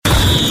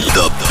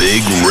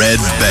Big Red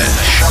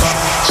Bench.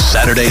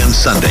 Saturday and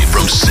Sunday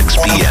from 6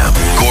 p.m.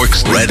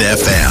 Cork's Red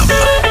FM.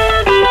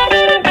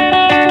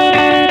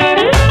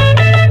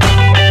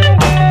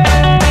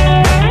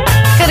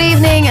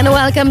 And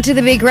welcome to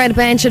the Big Red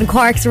Bench in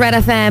Cork's Red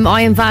FM.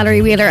 I am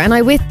Valerie Wheeler and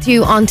I'm with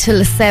you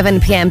until 7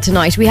 p.m.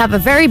 tonight. We have a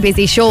very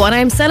busy show and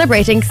I'm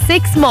celebrating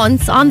 6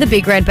 months on the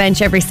Big Red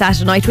Bench every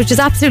Saturday night, which is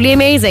absolutely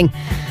amazing.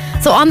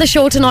 So on the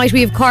show tonight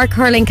we have Cork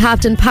Hurling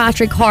captain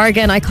Patrick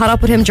Horgan. I caught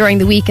up with him during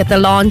the week at the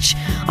launch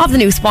of the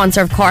new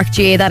sponsor of Cork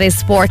GA, that is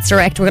Sports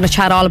Direct. We're going to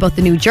chat all about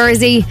the new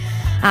jersey,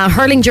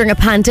 hurling during a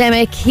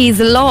pandemic, his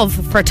love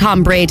for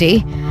Tom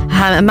Brady,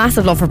 a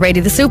massive love for Brady,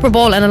 the Super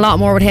Bowl, and a lot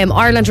more with him.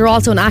 Ireland are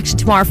also in action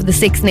tomorrow for the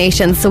Six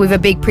Nations, so we have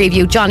a big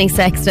preview. Johnny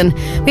Sexton,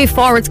 we have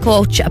forwards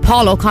coach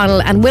Paul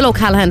O'Connell and Will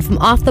O'Callaghan from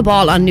Off the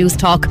Ball on News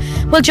Talk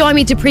will join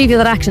me to preview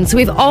that action. So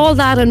we have all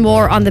that and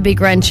more on the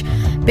Big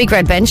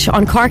Red Bench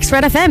on Cork's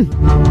Red FM.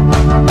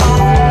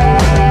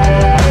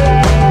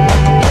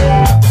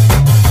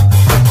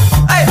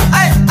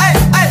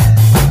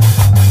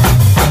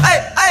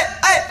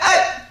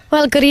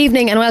 Well, good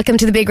evening and welcome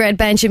to the Big Red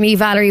Bench and me,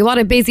 Valerie. What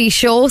a busy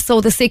show.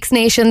 So the Six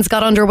Nations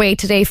got underway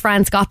today.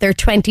 France got their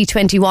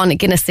 2021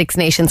 Guinness Six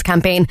Nations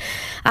campaign.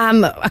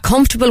 A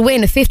comfortable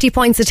win, a 50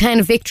 points to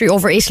 10 victory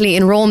over Italy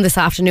in Rome this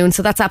afternoon.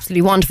 So that's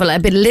absolutely wonderful. A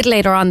little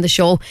later on the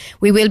show,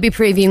 we will be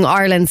previewing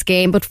Ireland's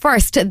game. But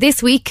first,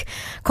 this week,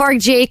 Cork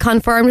GA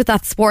confirmed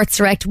that Sports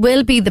Direct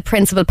will be the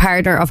principal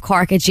partner of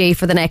Cork GA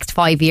for the next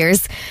 5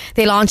 years.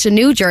 They launched a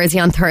new jersey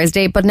on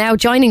Thursday, but now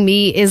joining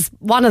me is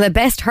one of the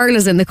best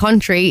hurlers in the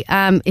country,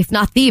 if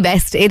not the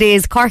best. It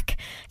is Cork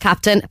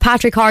captain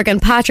Patrick Horgan.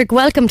 Patrick,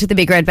 welcome to the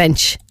Big Red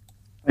Bench.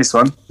 Nice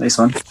one.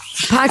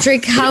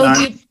 Patrick, how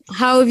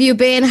have you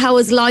been? How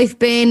has life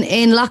been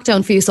in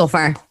lockdown for you so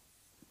far?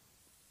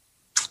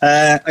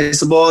 I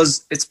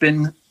suppose it's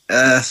been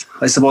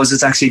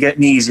it's actually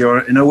getting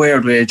easier in a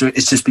weird way.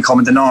 It's just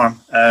becoming the norm.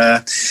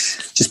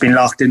 Just being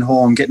locked in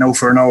home, getting out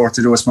for an hour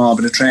to do a small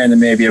bit of training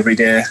maybe every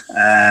day.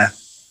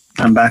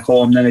 And back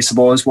home then, I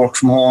suppose, work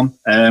from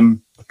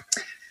home.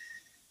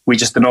 We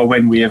just don't know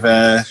when we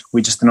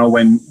just don't know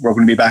when we're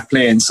going to be back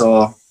playing.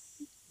 So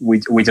we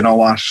don't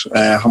know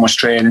how much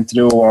training to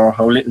do or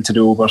how little to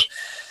do. But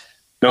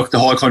look, the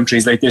whole country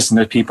is like this, and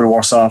that people are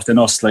worse off than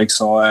us.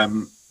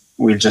 So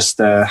we'll just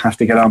have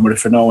to get on with it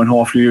for now, and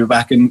hopefully we'll be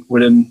back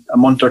within a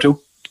month or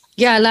two.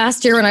 Yeah,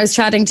 last year when I was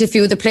chatting to a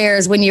few of the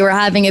players, when you were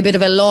having a bit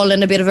of a lull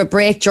and a bit of a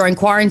break during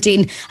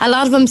quarantine, a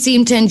lot of them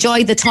seemed to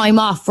enjoy the time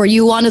off. Were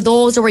you one of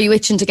those, or were you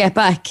itching to get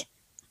back?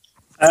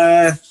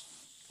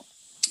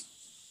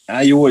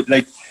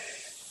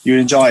 You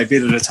enjoy a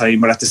bit of the time,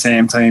 but at the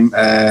same time,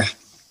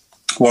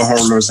 we're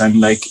hurlers,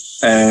 and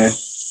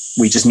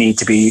we just need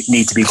to be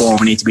going.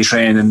 We need to be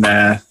training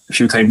a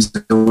few times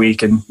a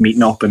week and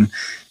meeting up and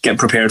getting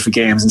prepared for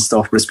games and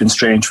stuff. But it's been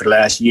strange for the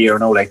last year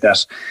now, like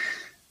that.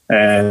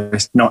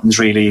 Nothing's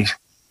really.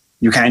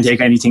 You can't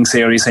take anything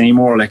serious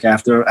anymore. Like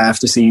after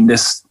seeing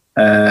this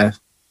kind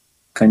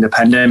of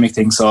pandemic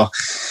thing, so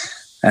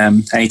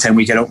anytime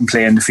we get out and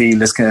play in the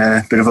field, it's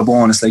a bit of a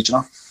bonus,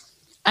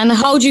 And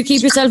how do you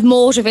keep yourself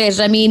motivated?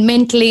 I mean,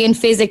 mentally and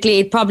physically,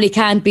 it probably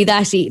can't be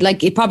that.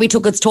 It probably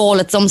took its toll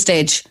at some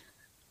stage.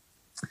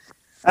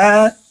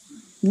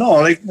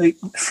 No,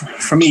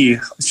 for me,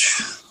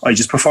 I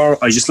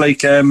just like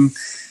getting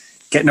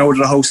out of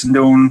the house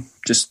and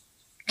just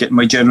getting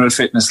my general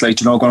fitness,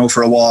 going out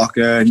for a walk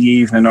in the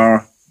evening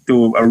or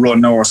do a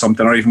run or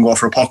something, or even go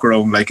for a puck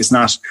around. It's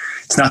not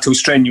too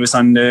strenuous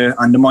on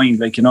the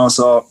mind,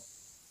 So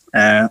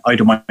I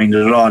don't mind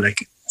it at all.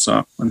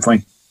 So I'm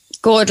fine.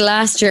 Good.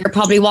 Last year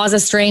probably was a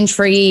strange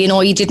for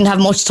you. You didn't have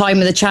much time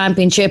in the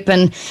championship,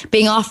 and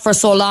being off for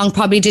so long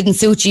probably didn't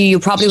suit you. You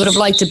probably would have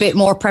liked a bit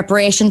more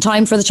preparation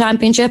time for the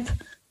championship.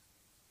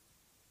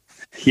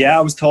 Yeah,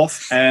 it was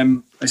tough.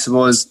 I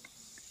suppose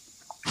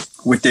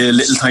with the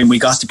little time we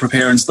got to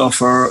prepare and stuff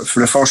for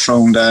the first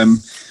round,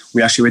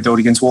 we actually went out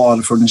against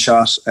Waterford and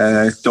shot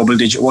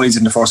double-digit wides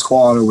in the first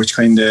quarter, which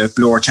kind of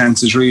blew our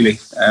chances really.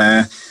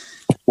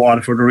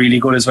 Waterford are really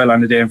good as well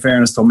on the day, in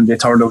fairness to them, and they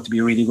turned out to be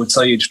a really good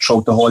side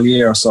throughout the whole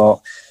year.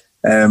 So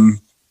I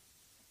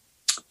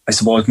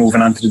suppose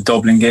moving on to the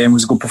Dublin game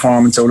was a good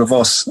performance out of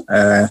us,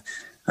 and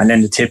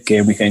then the Tip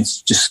game we kind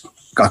of just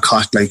got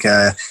caught.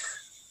 I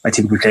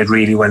think we played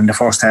really well in the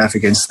first half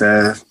against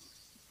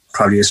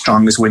probably the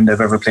strongest wind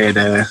I've ever played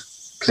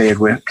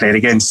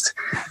against.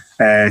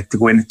 To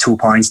go in 2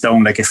 points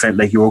down, it felt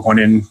like you were going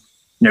in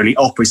nearly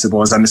up, I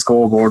suppose, on the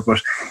scoreboard,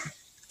 but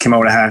came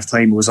out at half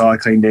time, it was all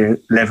kind of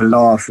leveled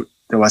off.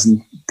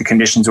 The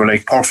conditions were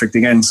perfect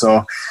again,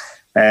 so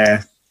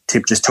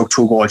Tip just took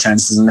 2 goal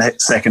chances in the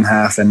second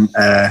half, and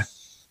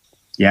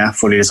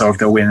fully deserved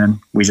their win, and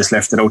we just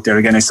left it out there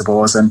again, I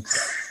suppose. And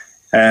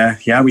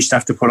we just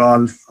have to put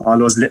all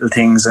those little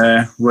things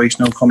right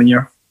now coming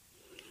year.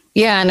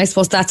 Yeah, and I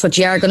suppose that's what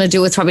you are going to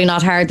do. It's probably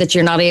not hard that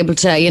you're not able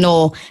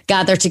to,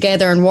 gather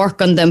together and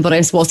work on them, but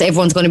I suppose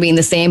everyone's going to be in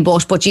the same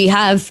boat. But you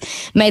have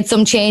made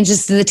some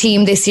changes to the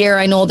team this year.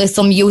 I know there's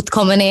some youth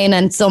coming in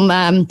and some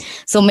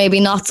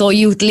maybe not so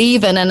youth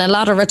leaving, and a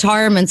lot of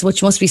retirements,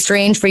 which must be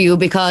strange for you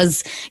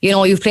because,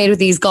 you've played with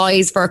these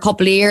guys for a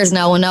couple of years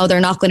now, and now they're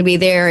not going to be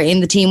there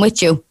in the team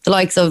with you. The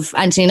likes of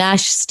Anthony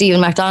Nash,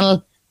 Stephen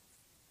McDonald.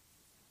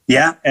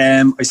 Yeah,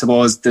 I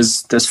suppose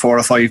there's 4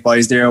 or 5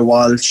 boys there.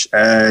 Walsh,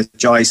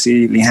 Joyce,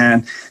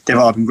 Lehan. They've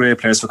all been great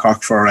players for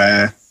Cork for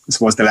I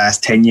suppose the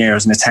last 10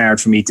 years, and it's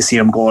hard for me to see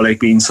them go, like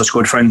being such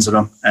good friends with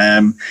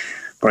them.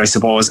 But I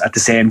suppose at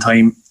the same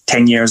time,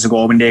 10 years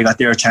ago when they got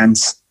their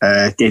chance,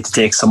 they had to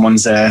take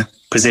someone's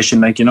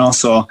position,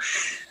 so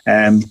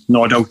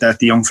no doubt that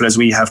the young fellas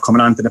we have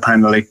coming onto the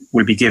panel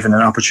will be given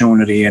an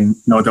opportunity, and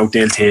no doubt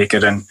they'll take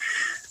it, and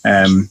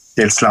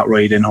they'll slot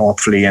right in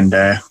hopefully, and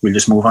we'll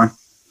just move on.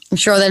 I'm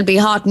sure they'll be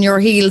hot in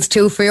your heels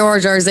too for your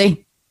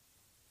jersey.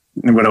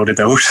 Without a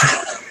doubt.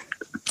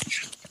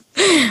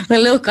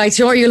 Well, look, I'm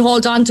sure you'll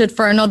hold on to it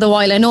for another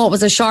while. I know it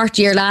was a short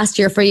year last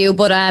year for you,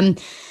 but I'm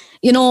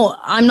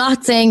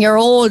not saying you're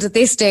old at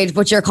this stage,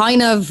 but you're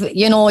kind of,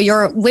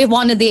 you're with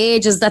one of the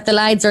ages that the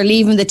lads are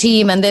leaving the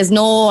team, and there's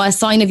no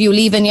sign of you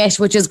leaving yet,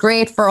 which is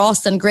great for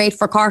us and great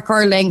for Cork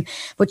Hurling.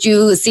 But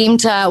you seem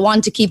to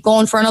want to keep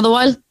going for another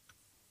while.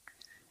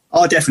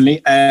 Oh,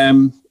 definitely.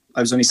 I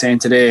was only saying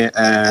today,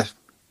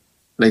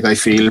 I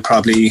feel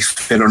probably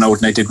fitter now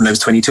than I did when I was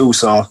 22,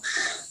 so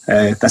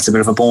that's a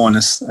bit of a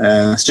bonus.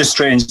 It's just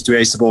strange the way,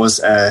 I suppose,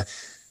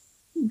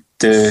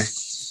 the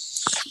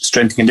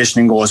strength and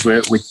conditioning goes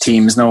with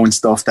teams now and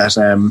stuff, that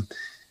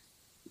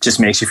just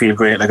makes you feel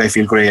great. I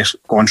feel great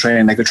going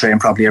train. I train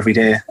probably every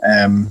day.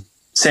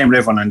 Same with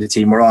everyone on the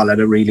team. We're all at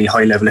a really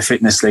high level of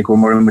fitness,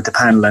 when we're in with the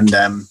panel, and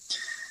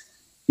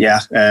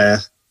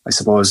I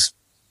suppose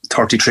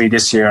 33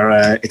 this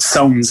year, it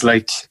sounds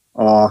like,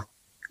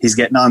 he's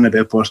getting on a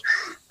bit, but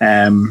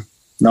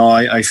no,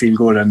 I feel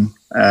good, and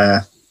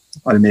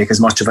I'll make as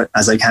much of it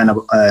as I can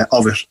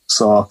of it.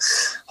 So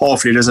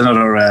hopefully there's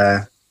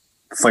another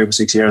 5 or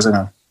 6 years in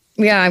it.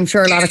 Yeah, I'm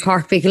sure a lot of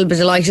Cork people will be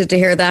delighted to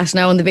hear that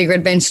now on the Big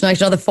Red Bench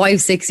tonight. Another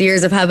 5-6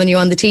 years of having you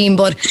on the team.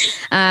 But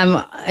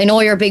I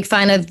know you're a big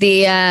fan of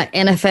the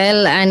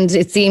NFL, and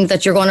it seems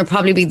that you're going to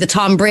probably be the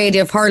Tom Brady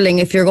of hurling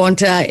if you're going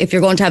to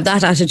have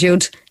that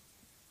attitude.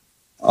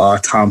 Oh,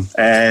 Tom.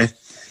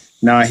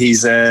 No,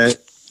 he's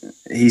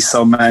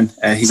some man.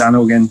 He's on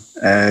Horgan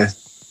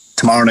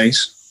tomorrow night.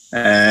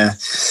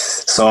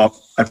 So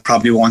I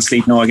probably won't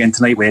sleep now again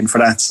tonight waiting for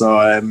that. So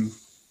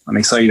I'm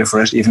excited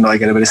for it, even though I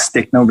get a bit of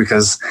stick now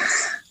because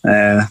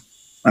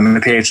I'm a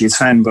Patriots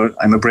fan, but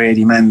I'm a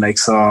Brady man.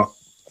 So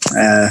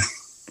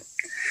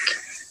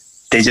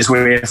they just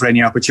wait for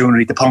any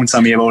opportunity to pounce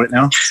on me about it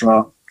now.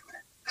 So.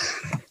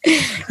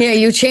 Yeah,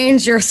 you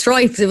changed your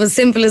stripes. It was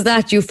simple as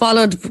that. You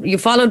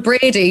followed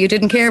Brady. You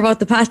didn't care about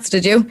the Pats,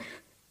 did you?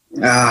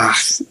 I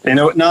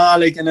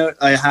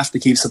have to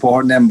keep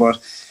supporting them, but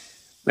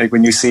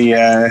when you see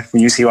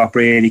what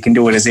Brady can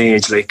do at his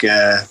age,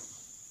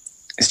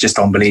 it's just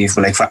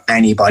unbelievable. For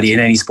anybody in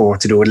any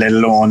sport to do it, let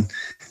alone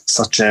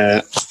such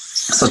an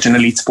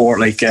elite sport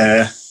in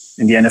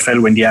the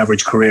NFL, when the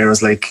average career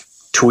is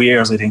 2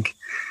 years, I think.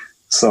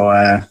 So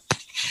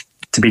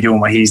to be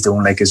doing what he's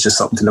doing, is just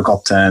something to look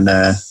up to, and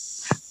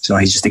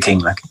he's just a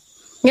king,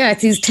 Yeah,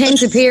 it's his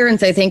 10th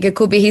appearance, I think. It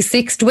could be his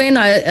 6th win,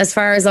 as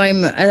far as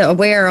I'm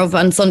aware of,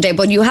 on Sunday.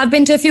 But you have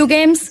been to a few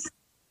games?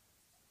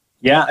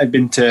 Yeah, I've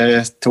been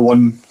to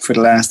one for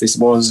the last, I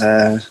suppose,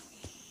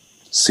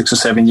 6 or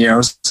 7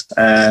 years.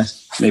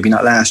 Maybe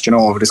not last,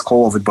 over this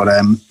COVID. But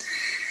I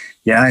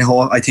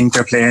think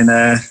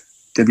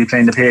they'll be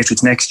playing the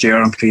Patriots next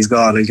year, and please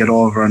God, I'll get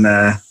over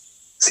and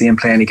see him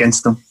playing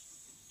against them.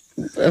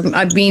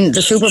 I mean,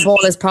 the Super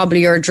Bowl is probably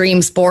your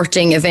dream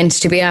sporting event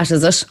to be at,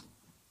 is it?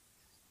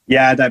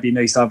 Yeah, that'd be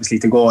nice, obviously,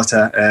 to go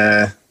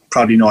to.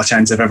 Probably no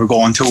chance of ever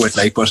going to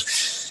it, but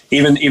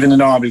even the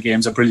normal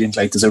games are brilliant.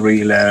 There's a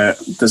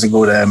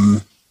good,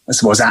 I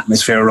suppose,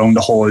 atmosphere around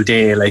the whole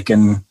day,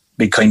 and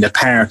big kind of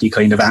party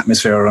kind of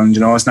atmosphere around.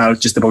 It's not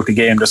just about the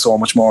game. There's so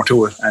much more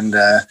to it, and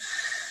I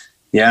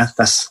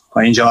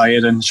enjoy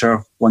it. And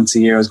sure, once a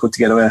year is good to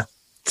get away.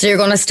 So you're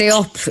going to stay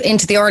up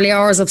into the early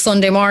hours of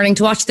Sunday morning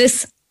to watch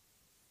this?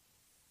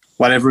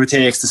 Whatever it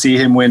takes to see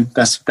him win.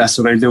 That's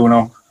what I'll do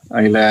now.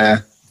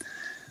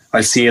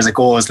 I'll see as it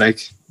goes.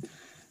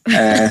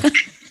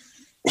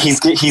 He's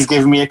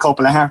given me a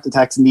couple of heart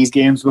attacks in these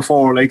games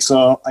before.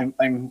 So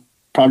I'm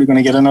probably going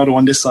to get another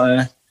one this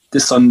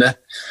Sunday.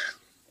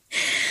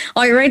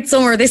 I read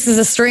somewhere, this is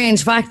a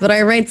strange fact, but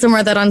I read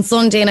somewhere that on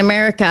Sunday in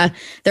America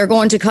they're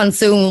going to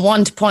consume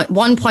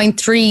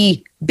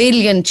 1.3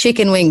 billion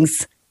chicken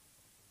wings.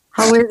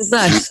 How weird is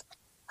that?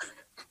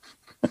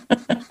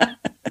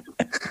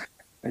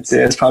 I'd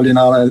say it's probably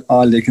not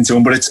all they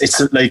consume, but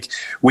it's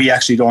we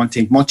actually don't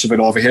think much of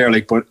it over here.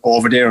 But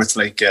over there, it's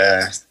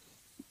the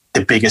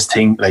biggest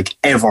thing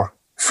ever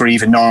for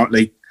even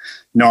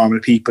normal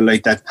people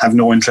that have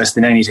no interest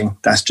in anything.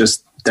 That's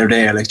just they're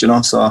there, like, you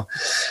know. So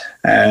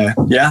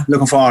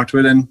looking forward to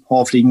it, and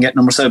hopefully you can get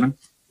number 7.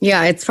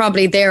 Yeah, it's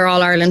probably their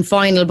All-Ireland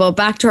final. But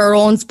back to our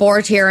own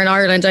sport here in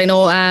Ireland, I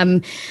know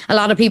a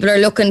lot of people are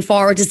looking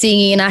forward to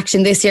seeing you in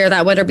action this year,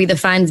 that whether it be the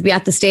fans be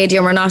at the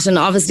stadium or not, and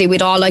obviously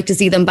we'd all like to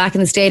see them back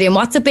in the stadium.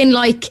 What's it been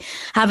like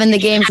having the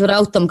games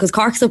without them? Because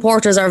Cork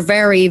supporters are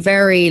very,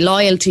 very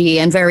loyal to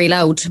you and very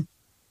loud.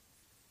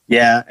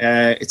 Yeah,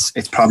 it's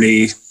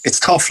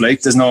tough.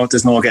 Like, there's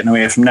no getting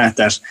away from that.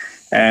 That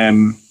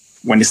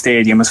when the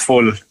stadium is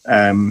full,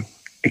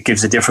 it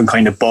gives a different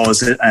kind of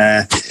buzz.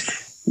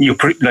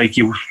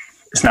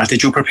 It's not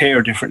that you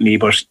prepare differently,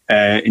 but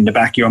in the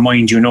back of your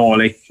mind, you know,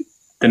 like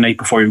the night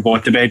before you go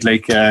to bed,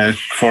 like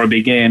for a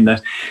big game,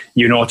 that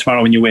you know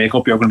tomorrow when you wake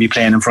up you're going to be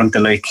playing in front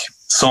of like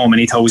so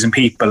many thousand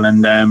people,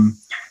 and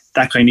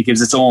that kind of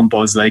gives its own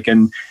buzz, like,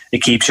 and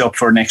it keeps you up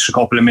for an extra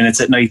couple of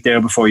minutes at night there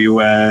before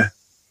you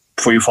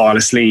fall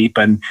asleep,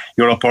 and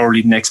you're up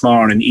early the next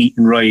morning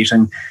eating right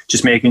and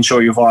just making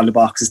sure you've all the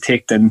boxes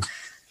ticked, and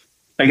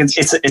like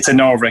it's a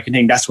nerve-wracking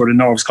thing. That's where the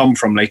nerves come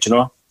from, like, you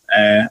know.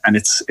 And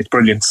it's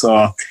brilliant.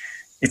 So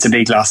it's a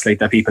big loss, like,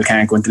 that people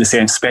can't go into the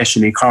stadium,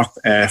 especially Cork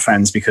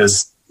fans,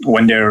 because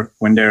when they're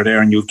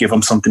there and you give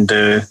them something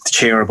to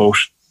cheer about,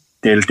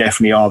 they'll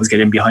definitely always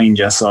get in behind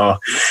you. So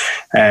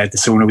the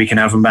sooner we can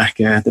have them back,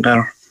 the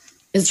better.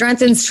 Is there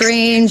anything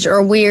strange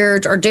or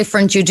weird or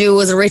different you do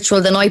as a ritual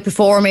the night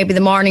before, maybe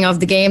the morning of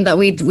the game, that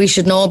we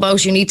should know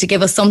about? You need to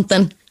give us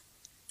something.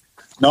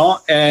 No,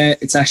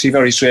 it's actually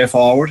very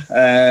straightforward.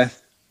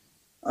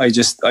 I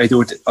do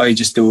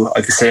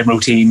the same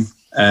routine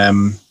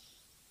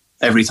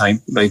every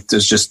time. Like,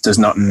 there's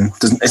nothing.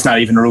 It's not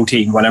even a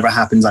routine. Whatever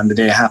happens on the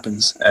day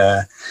happens.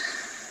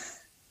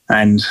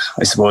 And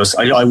I suppose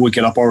I would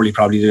get up early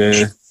probably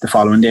the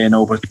following day.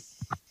 No, but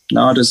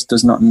no,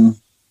 there's nothing.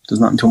 There's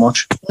nothing too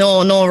much.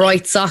 No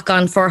right sock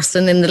on first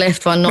and then the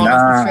left one. No,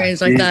 nothing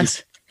strange like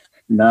that.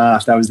 Nah,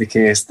 if that was the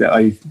case,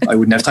 I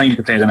wouldn't have time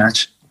to play the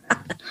match.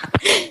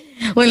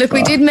 Well, look,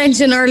 we did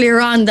mention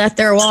earlier on that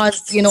there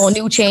was, a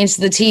new change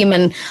to the team,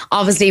 and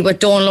obviously with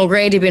Donal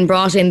O'Grady being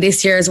brought in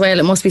this year as well,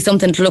 it must be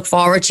something to look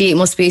forward to. It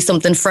must be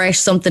something fresh,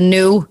 something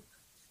new.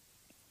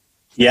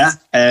 Yeah,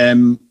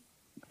 I'm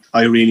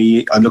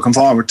looking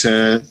forward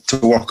to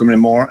working with him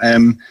more.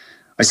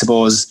 I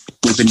suppose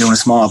we've been doing a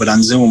small bit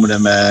on Zoom with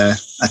him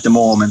at the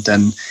moment,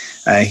 and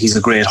he's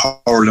a great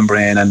hurling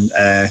brain, and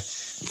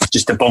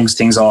just to bounce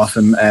things off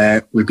him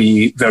will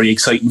be very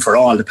exciting for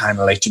all the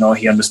panel. Like,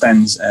 he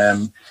understands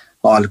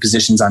all the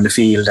positions on the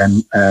field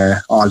and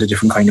all the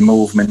different kind of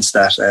movements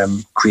that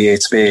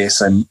create space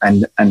and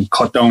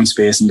cut down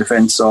space in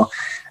defence. So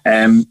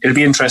it'll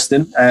be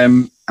interesting,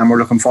 and we're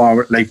looking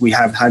forward. Like, we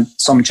have had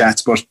some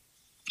chats, but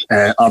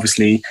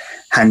obviously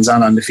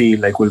hands-on on the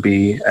field will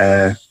be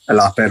a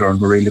lot better, and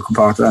we're really looking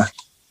forward to that.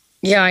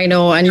 Yeah, I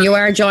know. And you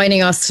are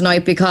joining us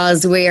tonight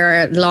because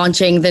we're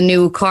launching the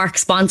new Cork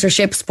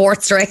sponsorship,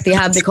 Sports Direct. They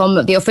have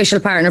become the official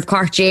partner of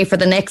Cork GA for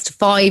the next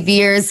 5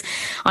 years.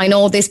 I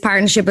know this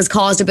partnership has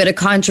caused a bit of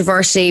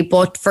controversy,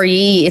 but for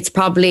you, it's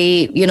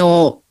probably,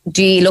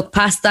 do you look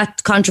past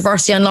that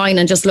controversy online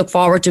and just look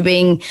forward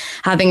to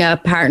having a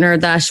partner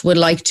that would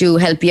like to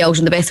help you out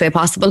in the best way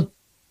possible?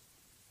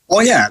 Oh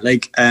yeah,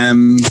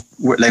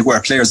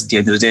 we're players at the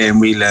end of the day,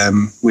 and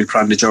we'll put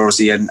on the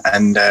jersey and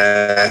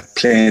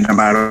play no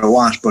matter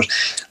what. But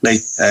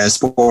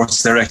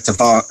Sports Direct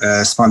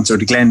have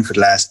sponsored the Glen for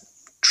the last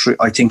 3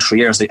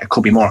 years. It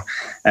could be more.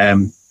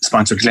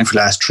 Sponsored the Glen for the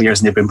last 3 years,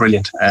 and they've been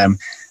brilliant. And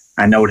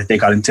now that they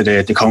got into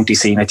the county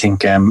scene, I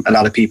think a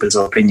lot of people's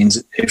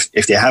opinions,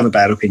 if they have a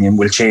bad opinion,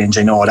 will change.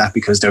 I know that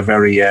because they're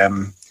very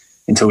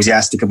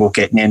enthusiastic about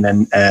getting in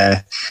and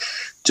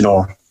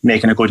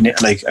making a good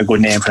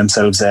name for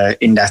themselves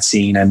in that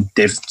scene, and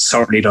they've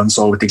certainly done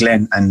so with the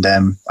Glen, and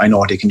I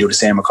know they can do the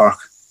same with Cork.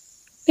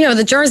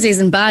 The jersey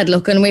isn't bad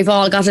looking. We've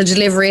all got to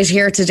deliver it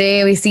here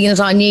today. We've seen it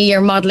on you. You're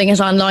modelling it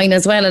online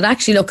as well. It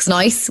actually looks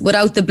nice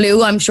without the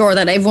blue. I'm sure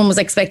that everyone was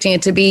expecting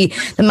it to be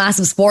the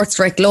massive Sports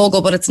Direct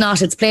logo, but it's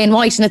not. It's plain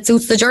white and it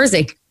suits the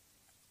jersey.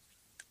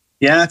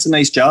 Yeah, it's a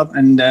nice job,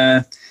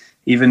 and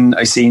even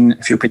I seen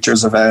a few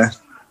pictures of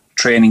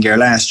training gear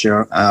last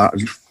year.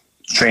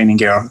 Training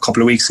gear a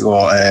couple of weeks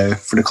ago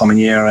for the coming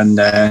year, and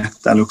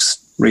that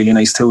looks really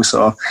nice too.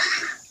 So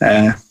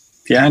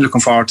looking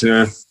forward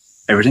to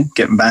everything,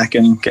 getting back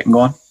and getting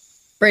going.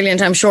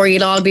 Brilliant. I'm sure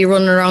you'll all be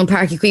running around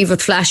Páirc Uí Chaoimh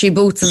with flashy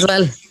boots as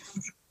well.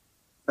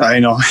 I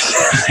know.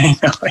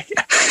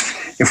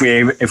 If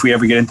we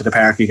ever get into the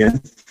park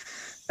again,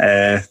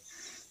 it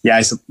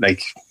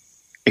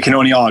can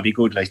only all be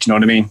good. You know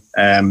what I mean?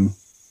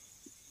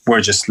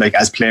 We're just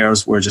as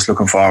players, we're just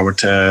looking forward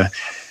to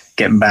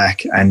getting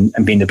back and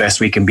being the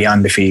best we can be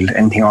on the field.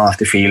 Anything off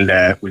the field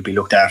will be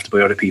looked after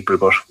by other people,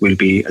 but we'll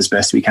be as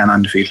best we can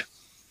on the field.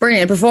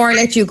 Brilliant. Before I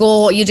let you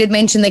go, you did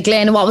mention the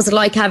Glen. What was it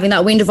like having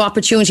that window of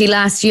opportunity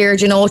last year,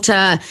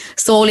 to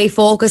solely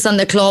focus on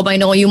the club? I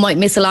know you might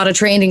miss a lot of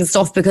training and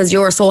stuff because you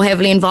were so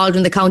heavily involved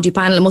in the county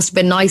panel. It must have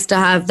been nice to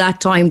have that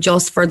time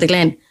just for the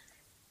Glen.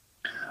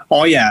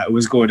 Oh yeah, it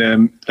was good.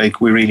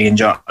 We really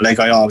enjoy,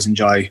 I always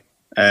enjoy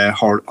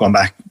going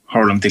back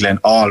Hurling to Glen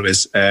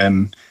always.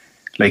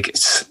 Like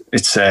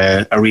it's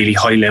a really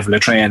high level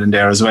of training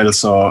there as well.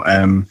 So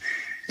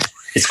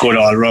it's good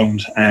all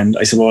around. And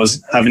I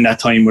suppose having that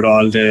time with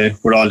all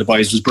the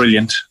boys was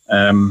brilliant.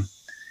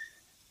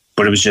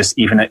 But it was just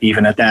even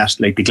at that,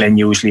 like the Glen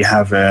usually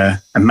have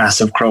a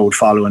massive crowd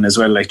following as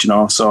well, like, you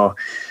know. So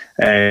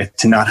to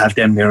not have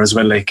them there as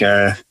well, like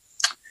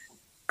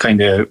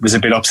kind of was a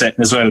bit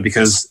upsetting as well,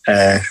 because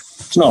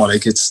you know,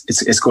 like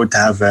it's good to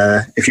have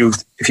if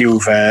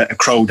you've a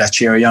crowd that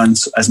cheer you on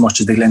as much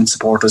as the Glen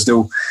supporters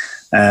do.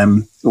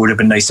 It would have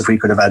been nice if we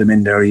could have had them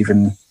in there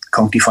even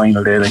county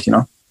final day, like, you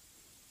know.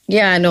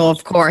 Yeah, no,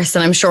 of course.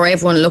 And I'm sure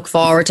everyone will look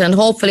forward to, and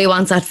hopefully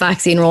once that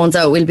vaccine runs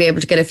out, we'll be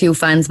able to get a few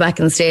fans back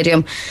in the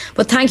stadium.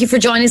 But thank you for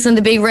joining us on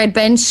the Big Red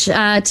Bench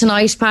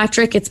tonight,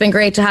 Patrick. It's been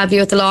great to have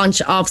you at the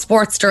launch of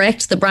Sports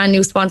Direct, the brand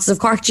new sponsors of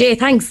Cork GAA.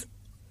 Thanks.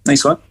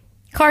 Nice one.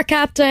 Cork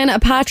captain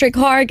Patrick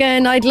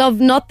Horgan. I'd love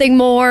nothing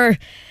more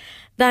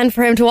than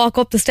for him to walk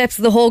up the steps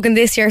of the Horgan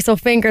this year. So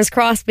fingers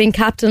crossed, being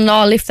captain and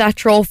all, lift that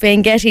trophy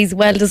and get his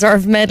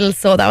well-deserved medal.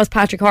 So that was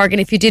Patrick Horgan.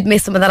 If you did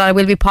miss some of that, I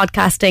will be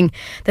podcasting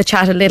the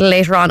chat a little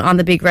later on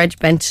the Big Red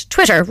Bench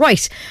Twitter.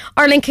 Right,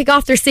 Ireland kick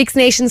off their Six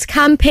Nations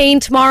campaign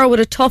tomorrow with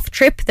a tough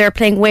trip. They're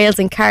playing Wales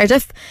in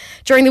Cardiff.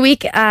 During the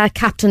week,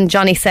 Captain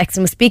Johnny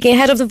Sexton was speaking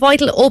ahead of the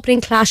vital opening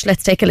clash.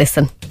 Let's take a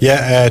listen.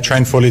 Yeah,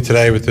 trained fully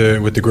today with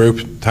the group.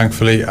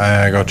 Thankfully,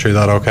 I got through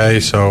that okay.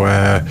 So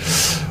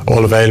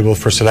all available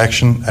for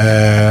selection.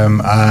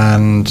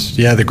 And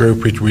yeah, the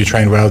group we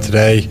trained well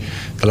today.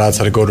 The lads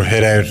had a good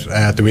hit out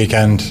at the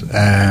weekend.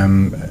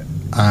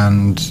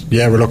 And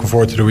yeah, we're looking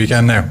forward to the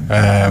weekend now.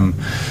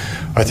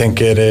 I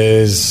think it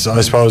is,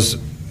 I suppose,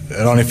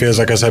 it only feels,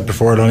 like I said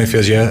before, it only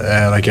feels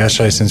like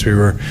yesterday since we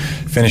were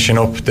finishing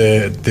up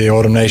the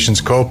Autumn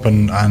Nations Cup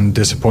and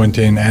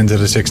disappointing end of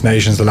the Six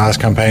Nations, the last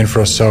campaign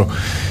for us. So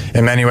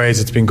in many ways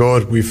it's been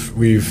good.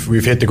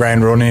 We've hit the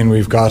ground running.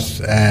 We've got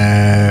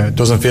it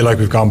doesn't feel like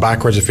we've gone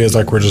backwards. It feels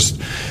like we're just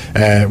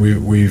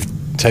we've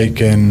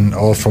taken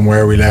off from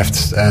where we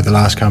left the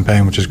last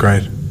campaign, which is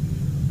great.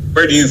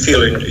 Where do you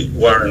feel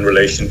you are in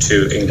relation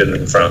to England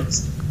and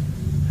France?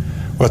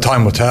 Well,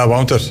 time will tell,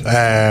 won't it?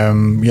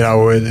 You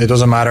know, it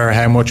doesn't matter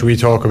how much we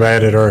talk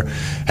about it or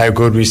how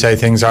good we say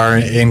things are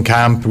in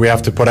camp. We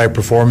have to put out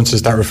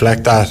performances that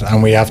reflect that,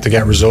 and we have to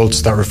get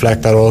results that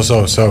reflect that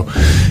also. So,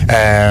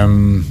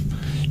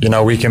 you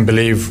know, we can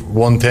believe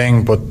one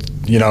thing, but,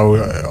 you know,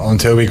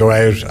 until we go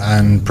out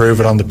and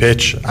prove it on the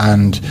pitch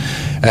and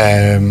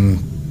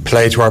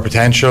play to our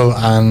potential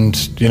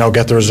and, you know,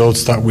 get the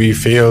results that we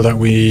feel that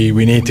we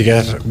need to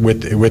get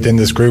within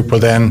this group, well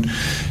then,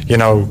 you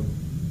know,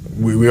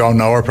 we won't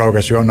know our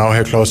progress. We won't know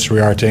how close we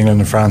are to England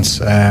and France.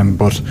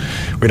 But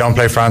we don't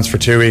play France for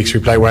 2 weeks.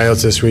 We play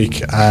Wales this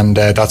week, and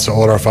that's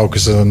all our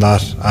focus is on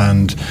that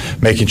and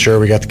making sure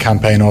we get the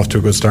campaign off to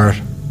a good start.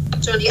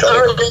 Johnny,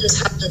 Ireland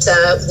haven't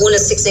won a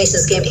Six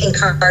Nations game in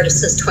Cardiff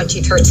since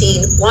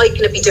 2013. Why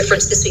can it be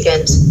different this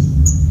weekend?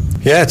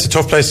 Yeah, it's a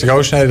tough place to go,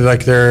 Sinead.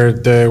 Like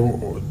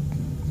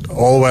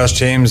all Welsh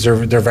teams,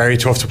 they're very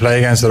tough to play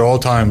against at all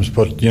times,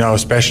 but, you know,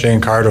 especially in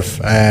Cardiff,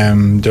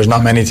 there's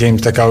not many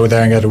teams that go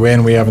there and get a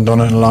win. We haven't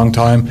done it in a long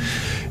time.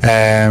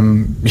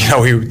 You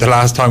know, the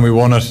last time we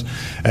won it,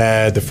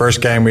 the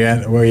first game we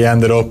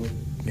ended up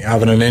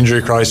having an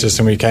injury crisis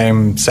and we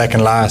came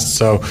second last,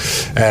 so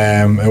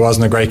it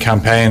wasn't a great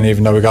campaign,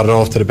 even though we got it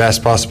off to the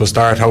best possible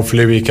start.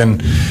 Hopefully we can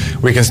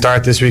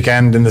start this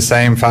weekend in the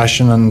same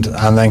fashion and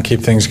then keep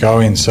things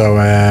going. So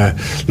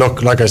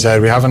look, like I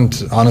said, we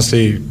haven't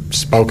honestly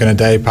spoken a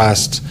day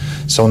past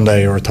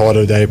Sunday or thought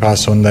a day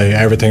past Sunday.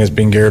 Everything has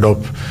been geared up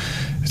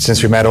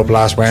since we met up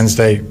last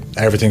Wednesday.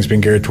 Everything's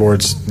been geared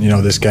towards, you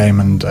know, this game,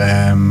 and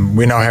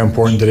we know how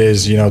important it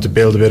is, you know, to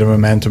build a bit of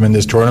momentum in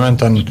this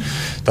tournament, and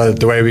that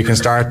the way we can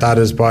start that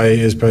is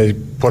by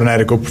putting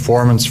out a good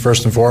performance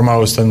first and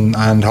foremost,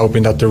 and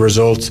hoping that the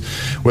result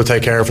will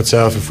take care of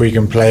itself if we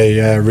can play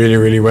really,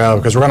 really well,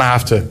 because we're going to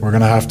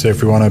have to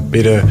if we want to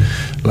beat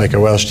a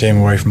Welsh team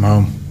away from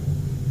home.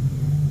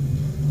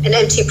 An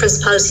empty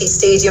Principality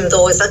Stadium,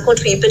 though, is that going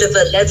to be a bit of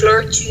a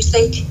leveller, do you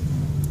think?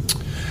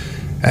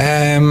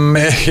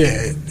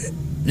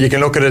 You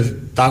can look at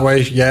it that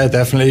way, yeah,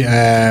 definitely.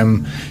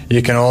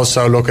 You can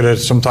also look at it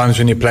sometimes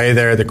when you play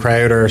there, the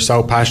crowd are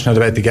so passionate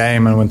about the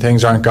game, and when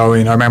things aren't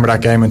going, I remember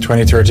that game in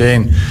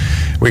 2013,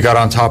 we got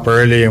on top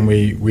early and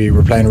we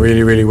were playing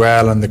really, really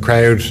well, and the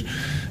crowd,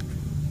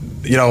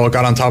 you know,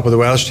 got on top of the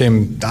Welsh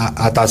team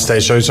at that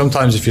stage. So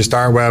sometimes if you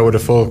start well with a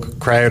full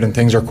crowd and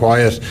things are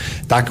quiet,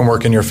 that can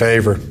work in your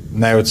favour.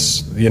 Now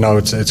it's, you know,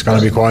 it's going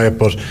to be quiet,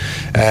 but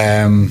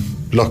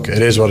look,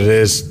 it is what it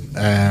is.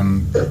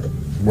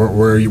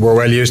 We're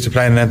well used to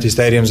playing in empty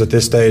stadiums at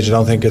this stage. I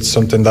don't think it's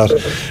something that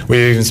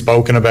we've even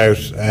spoken about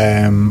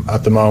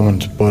at the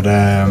moment. But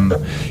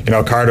you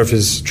know, Cardiff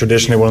is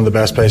traditionally one of the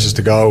best places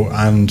to go,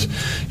 and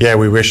yeah,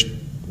 we wish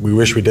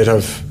we did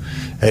have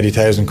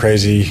 80,000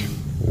 crazy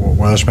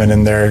Welshmen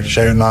in there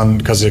shouting on,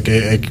 because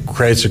it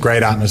creates a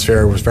great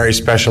atmosphere. It was a very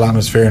special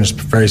atmosphere and it's a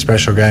very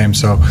special game.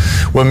 So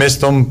we'll miss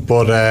them,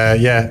 but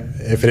yeah,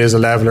 if it is a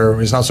leveller,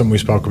 it's not something we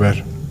spoke about.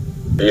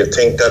 Do you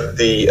think that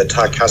the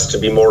attack has to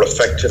be more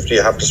effective? Do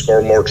you have to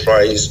score more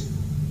tries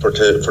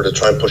to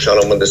try and push on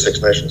and win the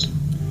Six Nations?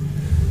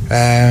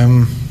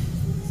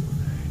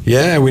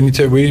 Yeah, we need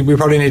to. We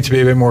probably need to be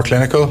a bit more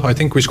clinical. I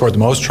think we scored the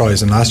most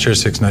tries in last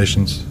year's Six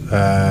Nations.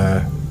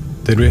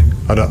 Did we?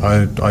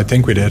 I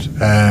think we did.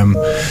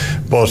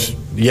 But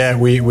yeah,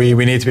 we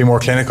need to be more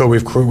clinical.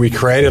 We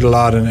created a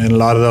lot in a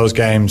lot of those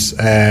games.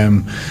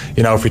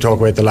 If we talk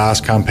about the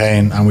last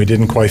campaign, and we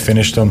didn't quite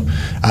finish them,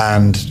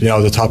 and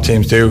the top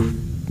teams do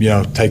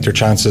take their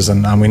chances,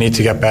 and we need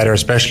to get better,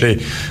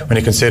 especially when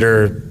you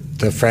consider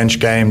the French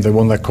game. The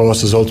one that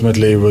cost us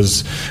ultimately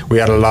was we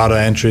had a lot of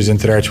entries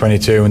into their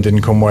 22 and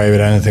didn't come away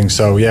with anything.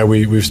 So yeah,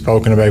 we've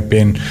spoken about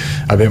being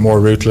a bit more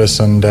ruthless,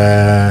 and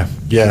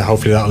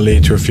hopefully that'll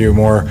lead to a few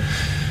more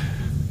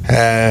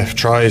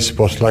tries.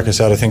 But like I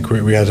said, I think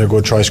we had a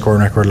good try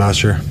scoring record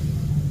last year.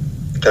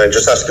 Can I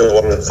just ask you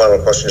one final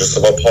question just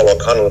about Paul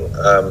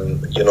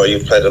O'Connell?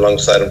 You've played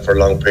alongside him for a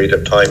long period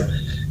of time.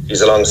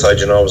 He's alongside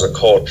you now as a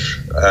coach.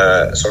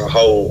 So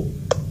how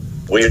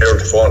weird,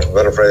 for want of a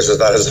better phrase,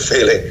 that is a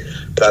feeling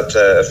that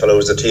a fellow who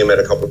was a teammate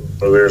a couple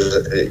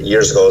of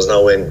years ago is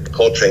now in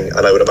coaching,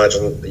 and I would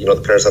imagine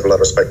the players have a lot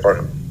of respect for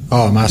him.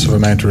 Oh, a massive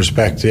amount of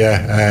respect,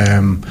 yeah.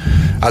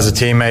 As a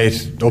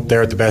teammate, up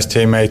there at the best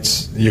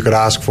teammates you could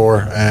ask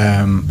for,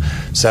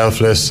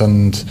 selfless,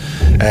 and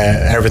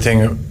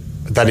everything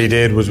that he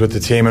did was with the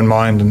team in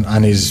mind,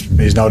 and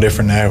he's no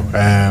different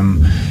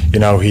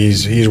now.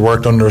 He's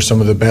worked under some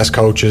of the best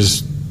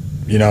coaches,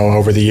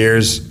 over the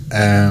years.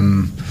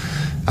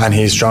 And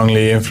he's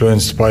strongly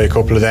influenced by a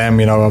couple of them,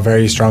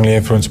 very strongly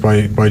influenced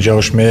by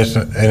Joe Schmidt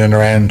in and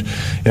around,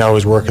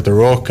 his work at the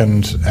Ruck,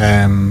 and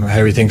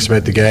how he thinks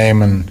about the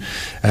game, and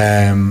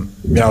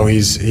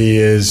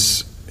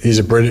he's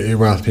a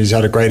brilliant. He's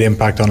had a great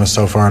impact on us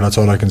so far. That's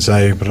all I can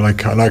say. But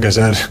like I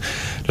said,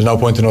 there's no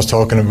point in us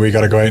talking. We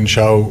got to go out and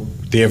show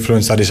the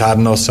influence that he's had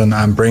on us,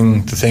 and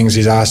bring the things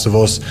he's asked of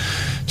us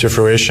to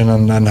fruition,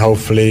 and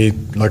hopefully,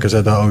 like I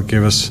said, that'll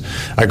give us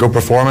a good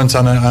performance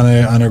and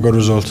a good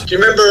result. Do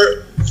you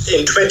remember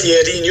in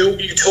 2018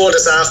 you told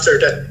us after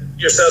that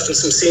yourself and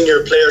some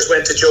senior players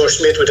went to Joe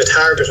Schmidt with a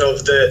target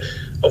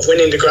of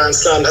winning the Grand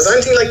Slam? Has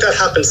anything like that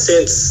happened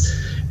since?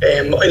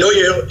 I know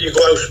you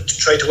go out to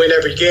try to win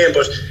every game,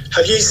 but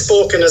have you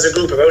spoken as a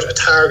group about a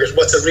target?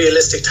 What's a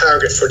realistic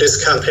target for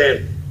this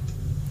campaign?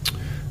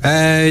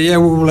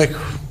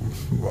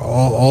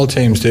 All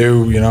teams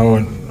do,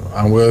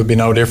 and we'll be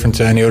no different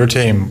to any other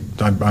team.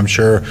 I'm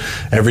sure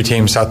every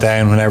team sat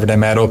down whenever they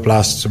met up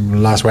last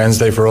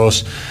Wednesday for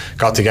us,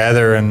 got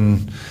together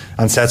and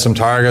set some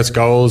targets,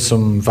 goals,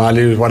 some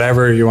values,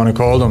 whatever you want to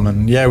call them.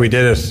 And yeah, we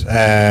did it.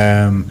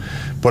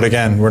 But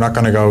again, we're not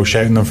going to go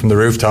shouting them from the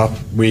rooftop.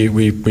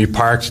 We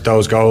parked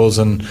those goals,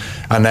 and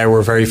now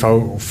we're very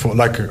I'm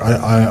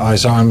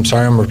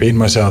sorry I'm repeating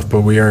myself,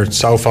 but we are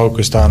so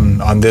focused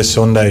on this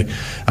Sunday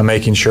and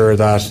making sure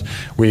that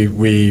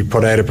we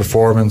put out a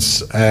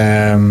performance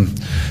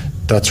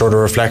that sort of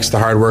reflects the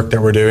hard work that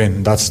we're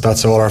doing.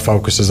 That's all our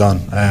focus is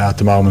on at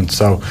the moment.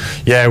 So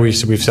yeah, we've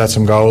set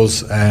some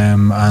goals,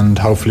 and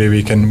hopefully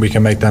we can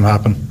make them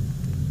happen.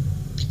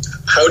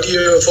 How do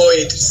you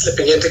avoid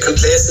slipping into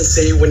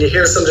complacency when you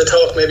hear some of the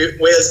talk, maybe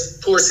Wales'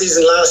 poor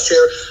season last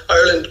year,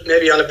 Ireland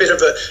maybe on a bit of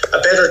a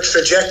better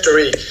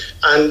trajectory,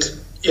 and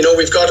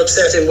we've got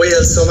upset in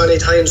Wales so many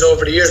times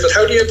over the years, but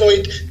how do you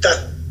avoid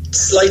that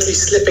slightly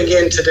slipping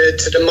into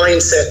the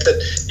mindset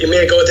that you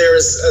may go there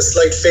as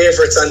slight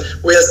favourites, and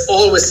Wales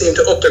always seem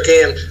to up their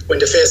game when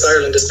they face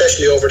Ireland,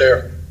 especially over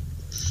there?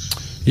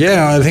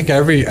 Yeah, I think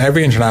every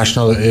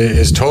international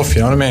is tough,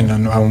 you know what I mean,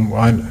 and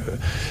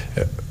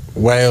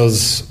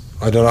Wales,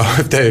 I don't know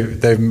if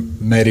they've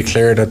made it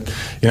clear that,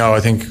 I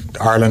think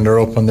Ireland are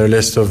up on their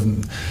list of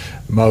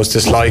most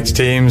disliked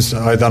teams.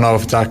 I don't know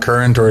if it's that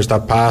current or is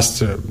that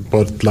past,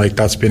 but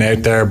that's been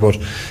out there. But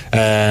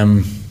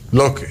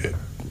look,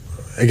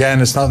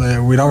 again, it's not.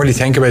 We don't really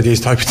think about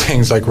these type of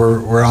things.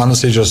 We're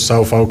honestly just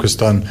so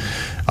focused on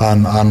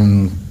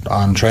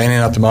training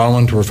at the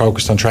moment. We're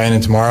focused on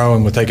training tomorrow,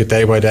 and we'll take it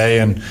day by day.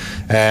 And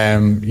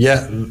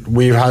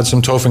we've had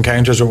some tough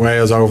encounters with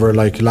Wales over.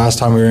 Last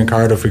time we were in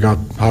Cardiff, we got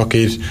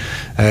hockeyed.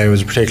 It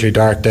was a particularly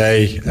dark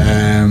day.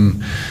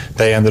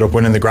 They ended up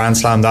winning the Grand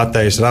Slam that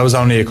day, so that was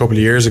only a couple of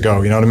years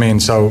ago. You know what I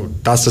mean? So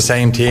that's the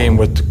same team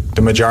with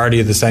the majority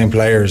of the same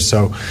players.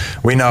 So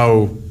we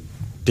know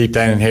deep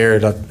down in here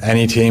that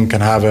any team can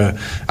have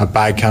a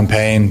bad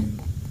campaign,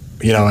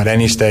 at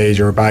any stage,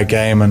 or a bad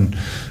game, and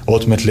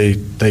ultimately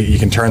you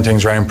can turn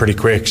things around pretty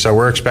quick. So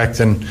we're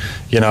expecting,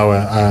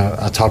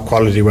 a top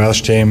quality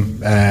Welsh team.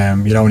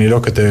 When you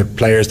look at the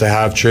players they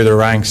have through their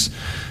ranks,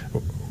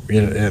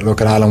 you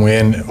look at Alan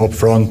Wynne up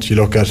front, you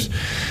look at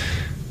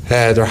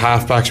their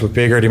halfbacks with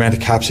bigger, the amount of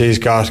caps he's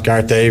got,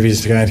 Gareth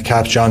Davies, the amount of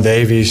caps, John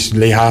Davies,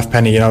 Lee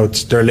Halfpenny,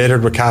 they're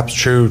littered with caps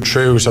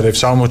through, so they've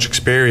so much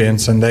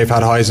experience, and they've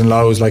had highs and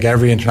lows like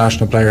every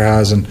international player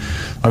has, and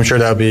I'm sure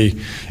they'll be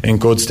in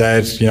good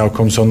stead,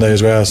 come Sunday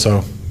as well.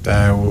 So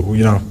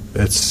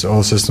it's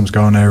all systems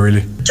going now,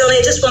 really. Johnny,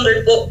 I just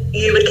wondered what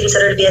you would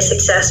consider to be a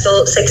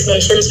successful Six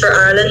Nations for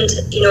Ireland.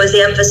 Is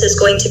the emphasis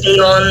going to be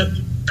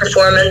on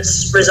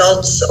performance,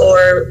 results,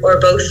 or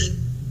both?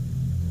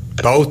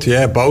 Both,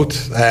 yeah,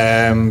 both.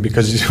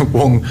 Because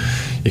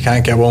you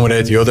can't get one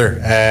without the other.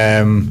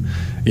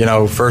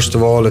 First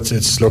of all,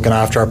 it's looking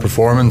after our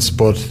performance,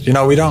 but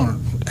we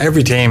don't.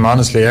 Every team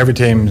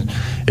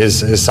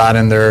is sat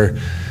in their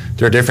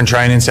different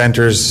training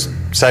centres,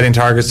 setting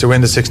targets to win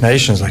the Six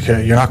Nations. Like,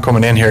 you're not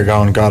coming in here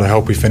going, God, I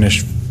hope we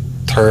finish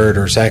third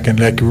or second.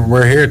 Like,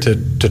 we're here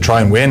to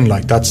try and win.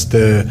 Like, that's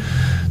the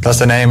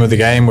name of the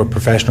game with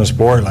professional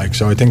sport. Like,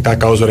 so I think that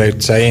goes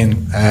without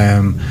saying.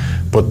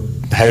 But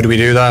how do we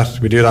do that?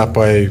 We do that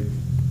by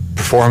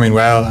performing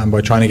well and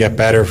by trying to get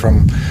better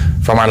from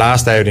our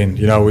last outing.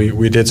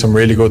 We did some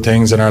really good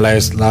things in our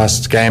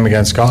last game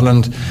against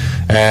Scotland.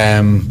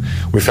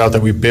 We felt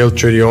that we built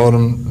through the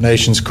Autumn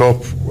Nations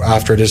Cup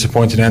after a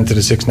disappointing end to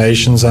the Six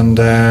Nations, and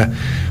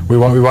we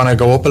want to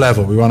go up a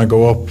level. We want to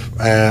go up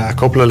a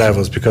couple of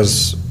levels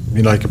because,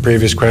 like a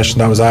previous question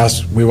that was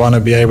asked, we want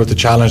to be able to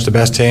challenge the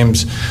best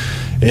teams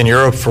in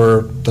Europe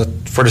for the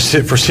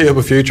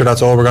foreseeable future.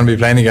 That's all we're going to be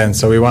playing against.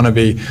 So we want to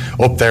be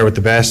up there with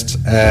the best,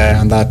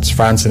 and that's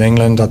France and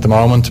England at the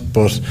moment.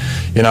 But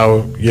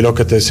you look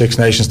at the Six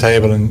Nations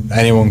table, and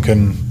anyone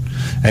can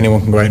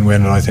go out and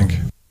win it, I think.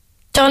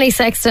 Johnny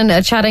Sexton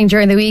chatting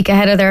during the week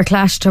ahead of their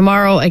clash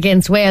tomorrow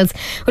against Wales.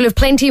 We'll have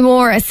plenty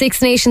more a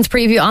Six Nations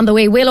preview on the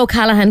way. Will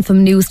O'Callaghan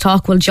from News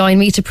Talk will join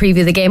me to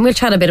preview the game. We'll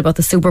chat a bit about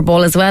the Super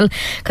Bowl as well,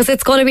 because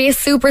it's going to be a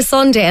Super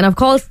Sunday. And of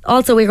course,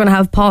 also we're going to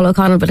have Paul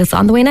O'Connell, but it's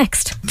on the way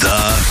next.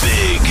 The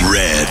Big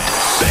Red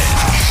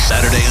Bench,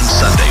 Saturday and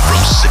Sunday from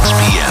 6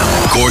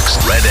 p.m. Cork's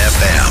Red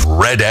FM.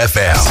 Red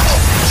FM.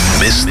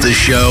 Missed the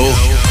show?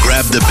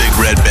 Grab the Big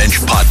Red Bench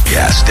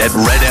podcast at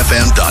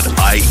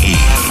redfm.ie.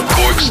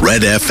 Cork's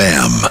Red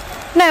FM.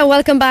 Now,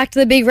 welcome back to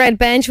the Big Red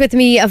Bench with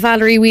me,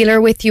 Valerie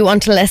Wheeler, with you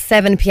until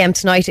 7 p.m.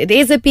 tonight. It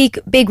is a big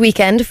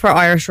weekend for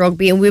Irish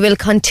rugby, and we will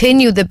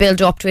continue the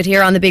build up to it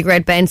here on the Big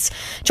Red Bench.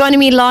 Joining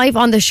me live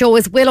on the show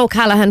is Will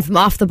O'Callaghan from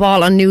Off the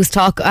Ball on News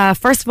Talk.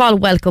 First of all,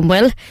 welcome,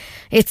 Will.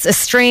 It's a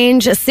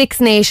strange Six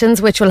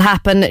Nations which will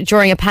happen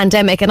during a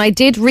pandemic, and I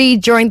did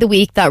read during the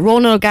week that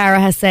Ronan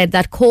O'Gara has said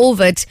that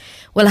COVID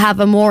will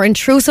have a more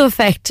intrusive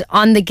effect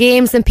on the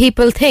games than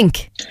people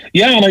think.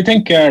 Yeah, and I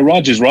think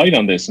Rog is right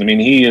on this. I mean,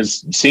 he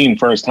has seen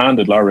firsthand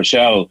at La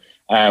Rochelle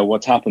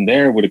what's happened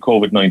there with a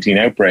COVID-19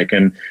 outbreak,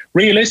 and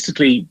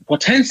realistically,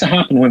 what tends to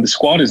happen when the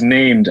squad is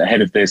named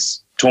ahead of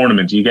this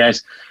tournament, you get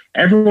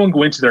everyone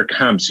go into their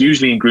camps,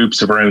 usually in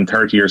groups of around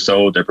 30 or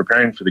so. They're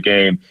preparing for the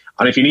game.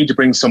 And if you need to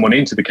bring someone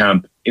into the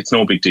camp, it's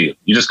no big deal.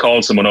 You just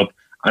call someone up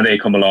and they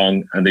come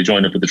along and they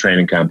join up at the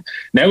training camp.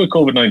 Now with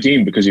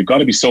COVID-19, because you've got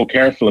to be so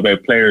careful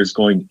about players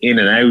going in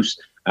and out,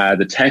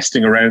 the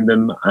testing around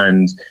them,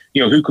 and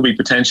who could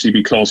potentially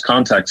be close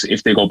contacts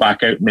if they go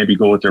back out and maybe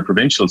go with their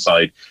provincial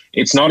side.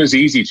 It's not as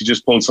easy to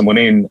just pull someone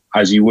in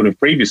as you would have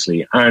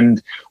previously.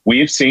 And we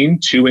have seen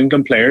two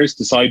England players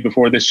decide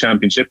before this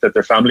championship that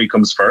their family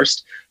comes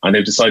first, and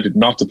they've decided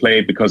not to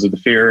play because of the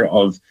fear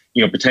of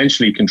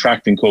potentially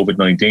contracting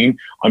COVID-19.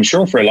 I'm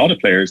sure for a lot of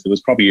players there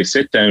was probably a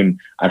sit down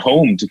at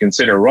home to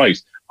consider, right,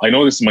 I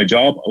know this is my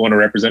job, I want to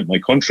represent my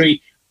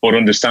country, but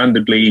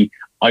understandably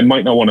I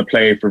might not want to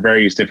play for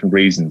various different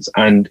reasons.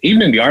 And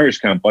even in the Irish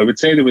camp, I would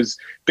say there was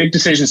big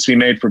decisions to be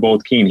made for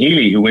both Cian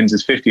Healy, who wins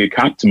his 50th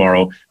cap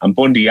tomorrow, and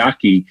Bundy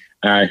Aki,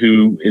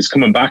 who is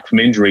coming back from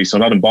injury, so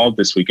not involved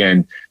this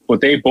weekend.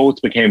 But they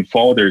both became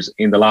fathers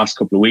in the last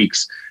couple of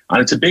weeks.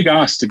 And it's a big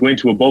ask to go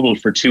into a bubble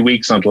for 2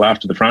 weeks until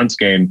after the France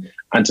game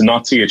and to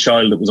not see a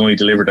child that was only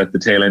delivered at the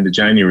tail end of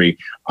January.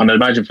 And I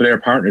imagine for their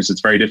partners,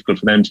 it's very difficult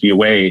for them to be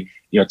away,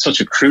 at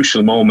such a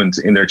crucial moment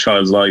in their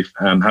child's life,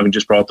 having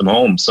just brought them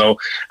home. So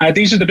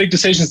these are the big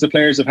decisions the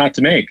players have had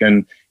to make.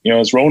 And,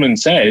 as Ronan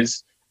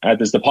says,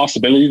 there's the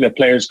possibility that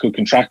players could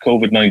contract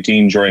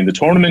COVID-19 during the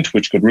tournament,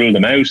 which could rule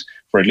them out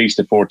for at least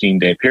a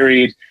 14-day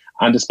period.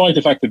 And despite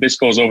the fact that this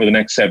goes over the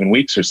next 7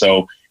 weeks or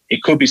so,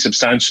 it could be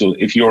substantial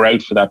if you're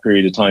out for that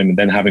period of time and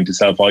then having to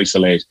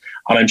self-isolate.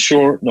 And I'm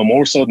sure no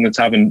more so than it's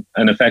having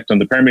an effect on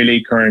the Premier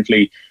League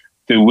currently,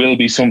 there will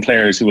be some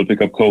players who will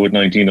pick up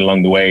COVID-19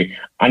 along the way.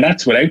 And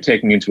that's without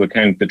taking into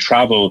account the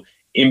travel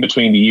in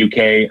between the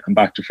UK and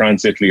back to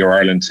France, Italy or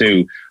Ireland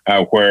too,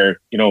 where,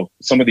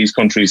 some of these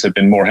countries have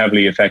been more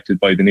heavily affected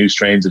by the new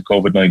strains of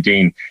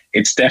COVID-19.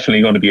 It's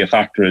definitely going to be a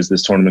factor as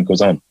this tournament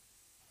goes on.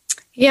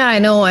 Yeah, I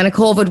know, and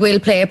COVID will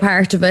play a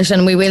part of it,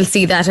 and we will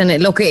see that. And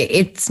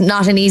it's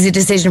not an easy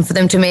decision for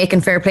them to make,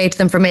 and fair play to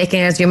them for making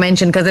it, as you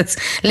mentioned, because it's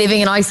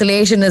living in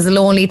isolation is a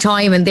lonely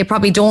time, and they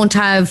probably don't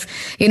have,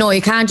 you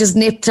can't just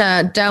nip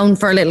down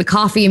for a little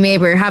coffee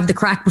maybe or have the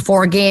crack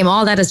before a game.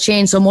 All that has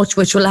changed so much,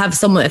 which will have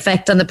some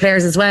effect on the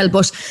players as well.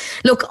 But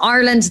look,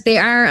 Ireland, they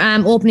are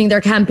opening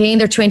their campaign,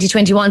 their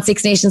 2021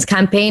 Six Nations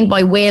campaign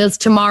by Wales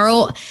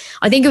tomorrow.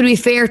 I think it would be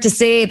fair to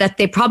say that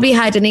they probably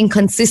had an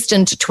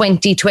inconsistent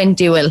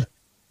 2020, Will.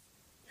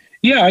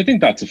 Yeah, I think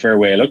that's a fair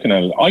way of looking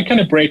at it. I kind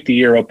of break the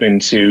year up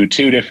into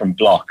two different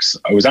blocks.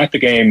 I was at the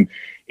game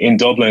in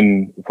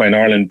Dublin when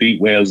Ireland beat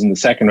Wales in the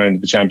second round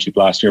of the championship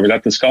last year. Was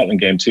at the Scotland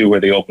game too,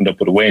 where they opened up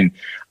with a win.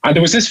 And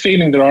there was this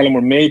feeling that Ireland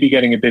were maybe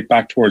getting a bit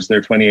back towards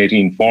their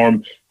 2018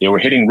 form. They were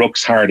hitting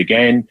rucks hard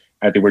again.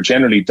 They were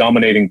generally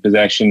dominating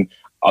possession.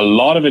 A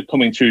lot of it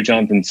coming through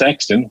Jonathan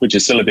Sexton, which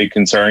is still a big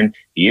concern.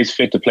 He is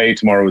fit to play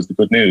tomorrow, is the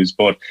good news.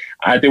 But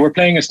they were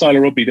playing a style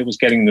of rugby that was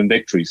getting them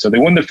victory. So they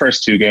won the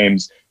first two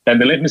games. Then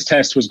the litmus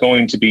test was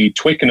going to be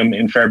Twickenham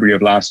in February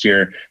of last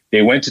year.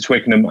 They went to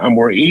Twickenham and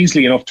were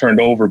easily enough turned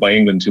over by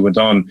England, who went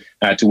on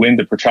to win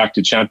the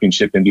protracted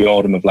championship in the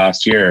autumn of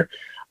last year.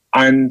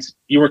 And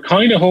you were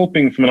kind of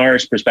hoping from an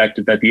Irish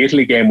perspective that the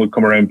Italy game would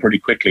come around pretty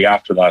quickly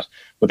after that.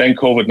 But then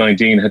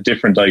COVID-19 had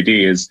different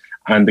ideas.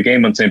 And the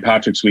game on St.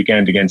 Patrick's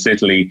weekend against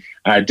Italy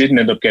didn't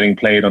end up getting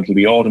played until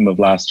the autumn of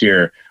last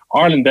year.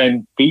 Ireland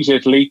then beat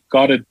Italy,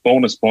 got a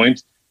bonus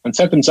point, and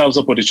set themselves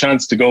up with a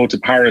chance to go to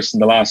Paris in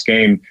the last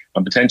game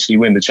and potentially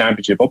win the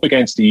championship up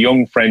against a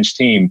young French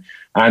team.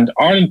 And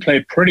Ireland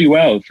played pretty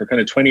well for kind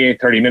of 28,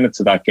 30 minutes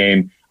of that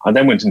game and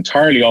then went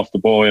entirely off the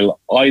boil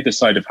either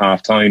side of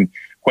half-time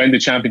when the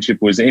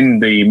championship was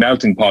in the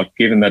melting pot,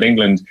 given that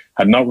England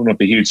had not run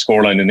up a huge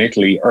scoreline in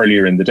Italy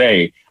earlier in the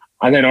day.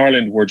 And then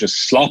Ireland were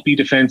just sloppy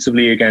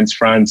defensively against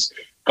France,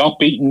 got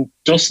beaten,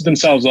 dusted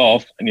themselves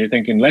off, and you're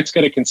thinking, let's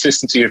get a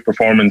consistency of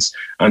performance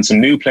and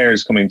some new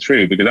players coming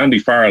through, because Andy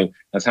Farrell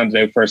has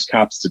handed out first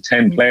caps to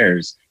 10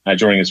 players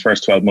during his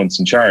first 12 months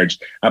in charge.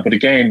 But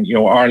again,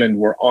 Ireland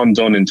were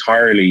undone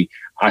entirely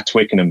at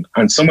Twickenham.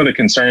 And some of the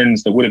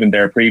concerns that would have been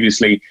there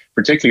previously,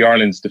 particularly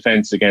Ireland's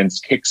defence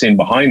against kicks in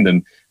behind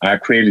them,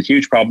 created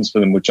huge problems for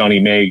them with Johnny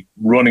May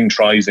running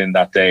tries in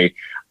that day.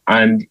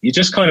 And you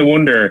just kind of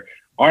wonder,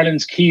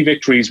 Ireland's key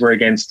victories were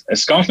against a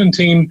Scotland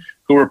team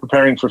who were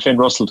preparing for Finn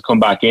Russell to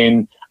come back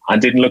in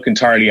and didn't look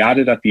entirely at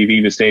it at the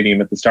Aviva Stadium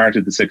at the start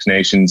of the Six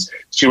Nations.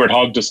 Stuart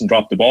Hogg doesn't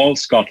drop the ball.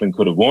 Scotland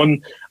could have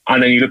won.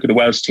 And then you look at the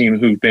Welsh team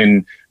who've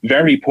been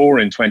very poor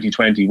in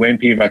 2020. Wayne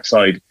Pivac's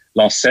side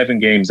lost 7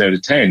 games out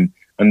of 10.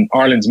 And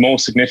Ireland's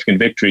most significant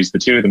victories, the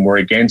two of them, were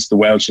against the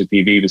Welsh at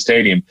the Aviva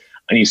Stadium.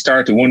 And you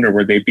start to wonder,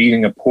 were they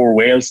beating a poor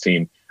Wales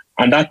team?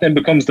 And that then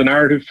becomes the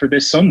narrative for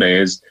this Sunday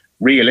is,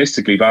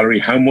 realistically, Valerie,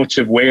 how much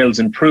have Wales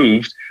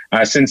improved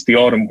since the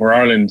autumn, where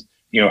Ireland,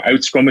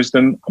 out-scrummaged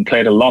them and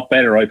played a lot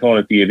better, I thought,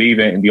 at the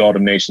Aviva in the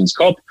Autumn Nations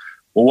Cup?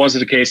 Or was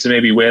it a case of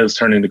maybe Wales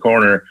turning the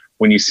corner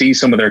when you see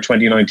some of their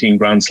 2019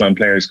 Grand Slam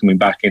players coming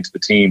back into the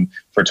team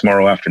for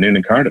tomorrow afternoon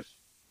in Cardiff?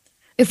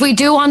 If we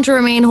do want to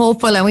remain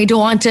hopeful and we do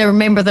want to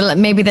remember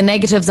maybe the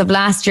negatives of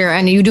last year,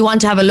 and you do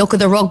want to have a look at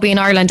the rugby in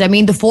Ireland, I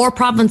mean, the 4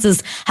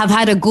 provinces have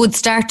had a good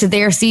start to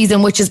their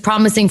season, which is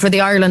promising for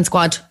the Ireland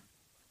squad.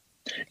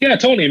 Yeah,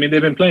 totally. I mean,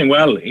 they've been playing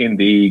well in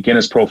the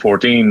Guinness Pro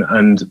 14,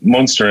 and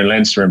Munster and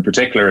Leinster in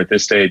particular at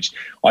this stage,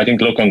 I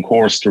think, look on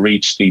course to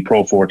reach the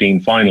Pro 14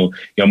 final.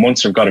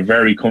 Munster have got a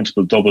very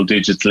comfortable double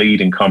digits lead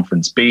in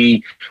Conference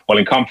B, while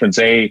in Conference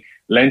A,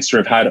 Leinster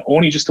have had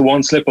only just the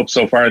one slip-up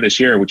so far this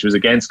year, which was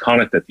against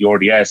Connacht at the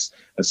RDS.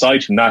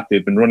 Aside from that,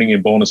 they've been running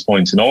in bonus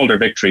points in all their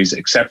victories,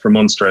 except for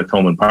Munster at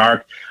Thomond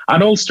Park.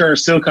 And Ulster are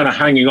still kind of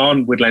hanging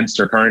on with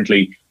Leinster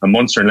currently, and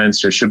Munster and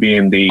Leinster should be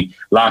in the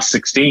last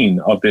 16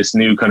 of this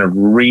new kind of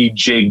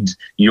rejigged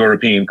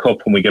European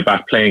Cup when we get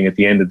back playing at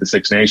the end of the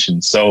Six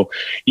Nations. So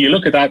you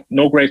look at that,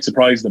 no great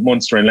surprise that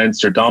Munster and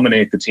Leinster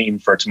dominate the team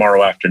for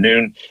tomorrow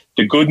afternoon.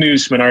 The good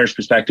news from an Irish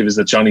perspective is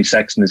that Johnny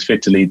Sexton is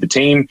fit to lead the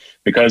team,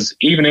 because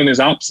even in his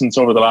absence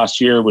over the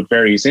last year with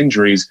various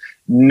injuries,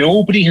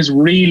 nobody has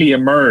really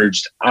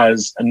emerged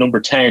as a number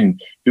 10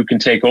 who can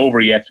take over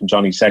yet from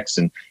Johnny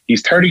Sexton.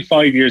 He's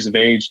 35 years of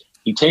age.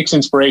 He takes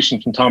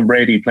inspiration from Tom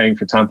Brady playing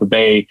for Tampa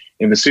Bay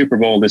in the Super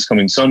Bowl this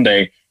coming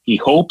Sunday. He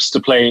hopes to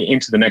play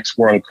into the next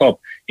World Cup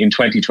in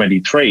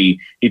 2023.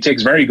 He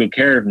takes very good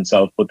care of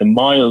himself, but the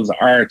miles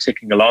are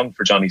ticking along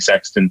for Johnny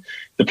Sexton.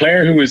 The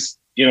player who is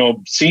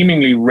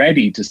seemingly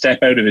ready to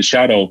step out of his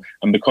shadow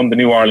and become the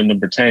new Ireland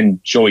number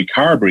 10, Joey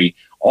Carbery.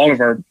 All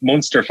of our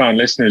Munster fan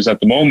listeners at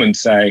the moment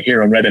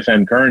here on Red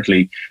FM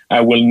currently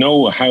will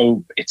know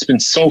how it's been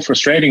so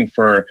frustrating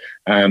for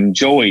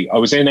Joey. I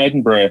was in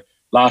Edinburgh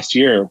last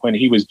year when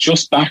he was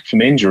just back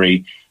from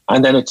injury,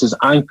 and then it's his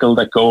ankle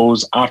that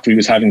goes after he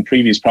was having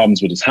previous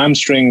problems with his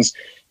hamstrings.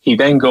 He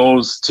then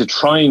goes to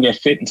try and get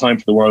fit in time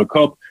for the World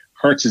Cup,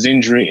 hurts his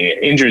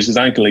injures his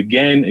ankle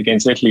again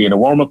against Italy in a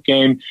warm-up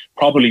game.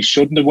 Probably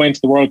shouldn't have went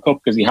to the World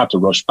Cup because he had to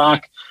rush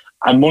back.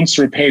 And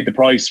Munster paid the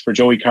price for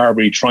Joey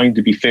Carbery trying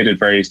to be fit at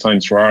various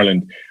times for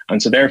Ireland.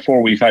 And so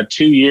therefore we've had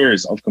 2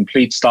 years of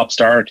complete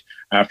stop-start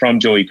from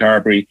Joey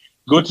Carbery.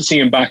 Good to see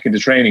him back into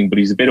training, but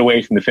he's a bit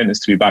away from the fitness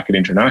to be back at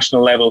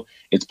international level.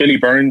 It's Billy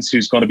Burns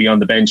who's going to be on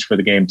the bench for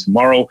the game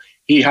tomorrow.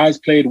 He has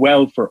played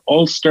well for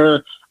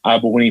Ulster,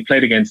 but when he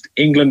played against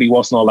England, he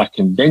wasn't all that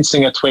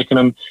convincing at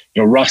Twickenham.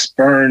 Ross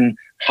Byrne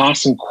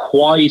hasn't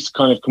quite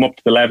kind of come up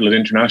to the level at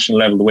international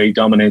level the way he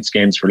dominates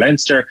games for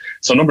Leinster.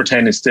 So number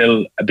 10 is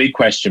still a big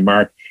question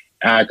mark.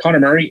 Conor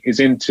Murray is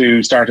in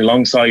to start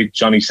alongside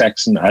Johnny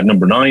Sexton at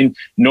number 9.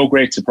 No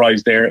great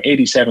surprise there.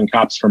 87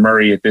 caps for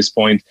Murray at this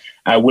point.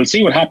 We'll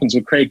see what happens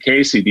with Craig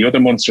Casey, the other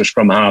Munster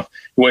scrum half,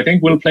 who I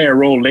think will play a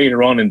role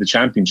later on in the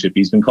championship.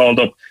 He's been called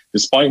up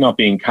despite not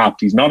being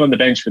capped. He's not on the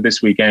bench for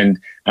this weekend.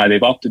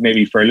 They've opted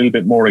maybe for a little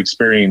bit more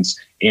experience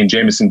in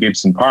Jameson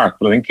Gibson Park,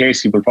 but I think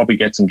Casey will probably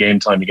get some game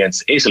time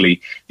against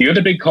Italy. The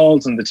other big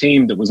calls on the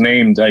team that was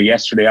named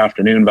yesterday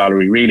afternoon,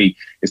 Valerie, really,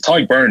 is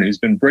Tadhg Beirne, who's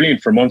been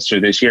brilliant for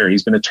Munster this year.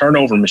 He's been a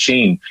turnover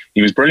machine.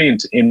 He was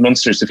brilliant in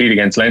Munster's defeat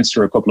against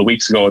Leinster a couple of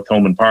weeks ago at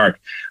Thomond Park.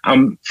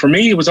 For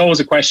me, it was always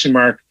a question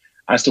mark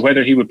as to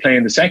whether he would play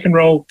in the second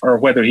row or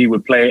whether he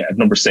would play at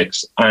number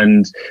 6.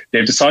 And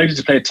they've decided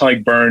to play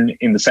Tadhg Beirne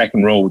in the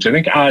second row, which I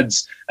think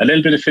adds a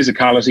little bit of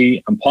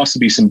physicality and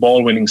possibly some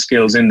ball-winning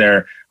skills in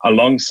there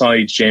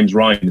alongside James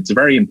Ryan. It's a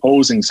very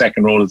imposing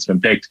second row that's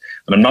been picked,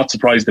 and I'm not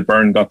surprised that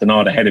Beirne got the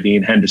nod ahead of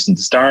Ian Henderson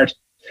to start.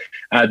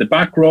 The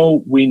back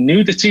row, we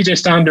knew that CJ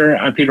Stander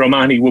and Peter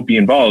O'Mahony would be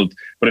involved,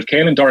 but if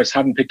Caelan Doris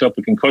hadn't picked up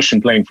a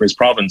concussion playing for his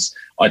province,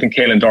 I think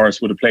Caelan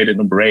Doris would have played at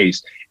number 8.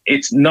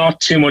 It's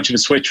not too much of a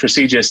switch for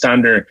CJ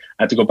Stander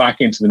to go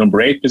back into the number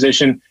 8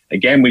 position.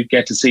 Again, we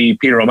get to see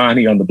Peter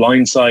O'Mahony on the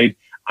blind side,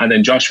 and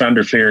then Josh van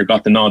der Fleer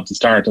got the nod to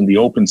start on the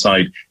open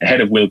side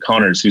ahead of Will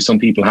Connors, who some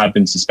people have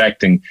been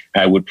suspecting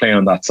would play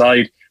on that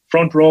side.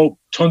 Front row,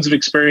 tons of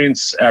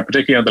experience,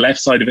 particularly on the left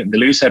side of it in the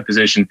loosehead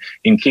position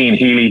in Cian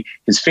Healy.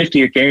 His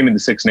 50th game in the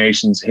Six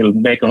Nations. He'll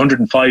make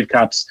 105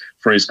 caps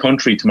for his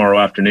country tomorrow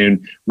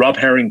afternoon. Rob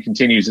Herring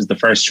continues as the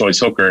first choice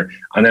hooker.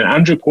 And then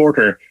Andrew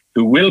Porter,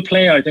 who will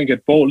play, I think,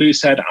 at both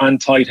loosehead and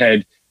tight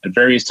head at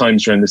various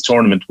times during this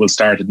tournament, will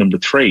start at number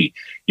 3.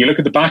 You look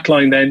at the back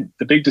line then,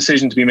 the big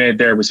decision to be made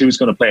there was who was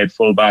going to play at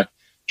full back.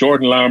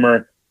 Jordan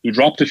Larmour, who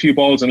dropped a few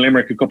balls in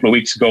Limerick a couple of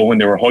weeks ago when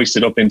they were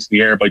hoisted up into the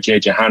air by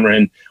JJ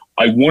Hanrahan.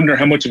 I wonder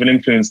how much of an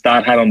influence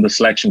that had on the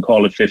selection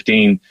call at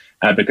 15,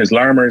 because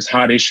Larmour's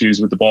had issues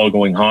with the ball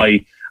going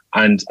high,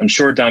 and I'm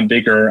sure Dan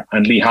Biggar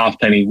and Lee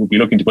Halfpenny will be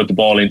looking to put the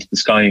ball into the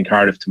sky in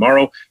Cardiff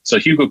tomorrow. So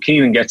Hugo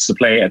Keenan gets to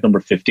play at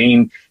number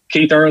 15.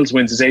 Keith Earls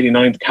wins his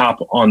 89th cap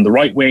on the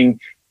right wing.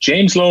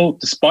 James Lowe,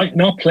 despite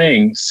not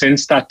playing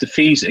since that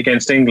defeat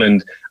against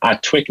England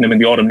at Twickenham in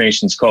the Autumn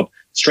Nations Cup,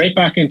 straight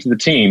back into the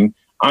team.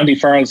 Andy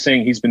Farrell's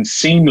saying he's been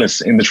seamless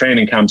in the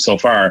training camp so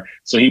far,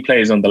 so he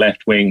plays on the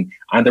left wing.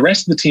 And the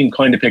rest of the team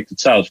kind of picked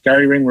itself.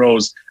 Gary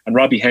Ringrose and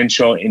Robbie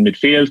Henshaw in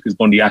midfield, because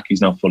Bundy Aki's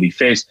not fully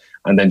fit,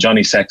 and then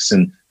Johnny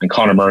Sexton and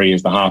Conor Murray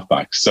as the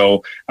halfbacks.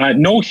 So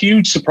no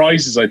huge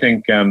surprises, I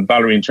think,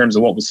 Valerie, in terms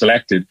of what was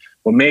selected,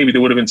 but maybe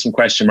there would have been some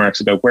question marks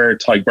about where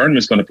Tadhg Beirne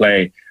was going to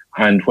play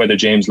and whether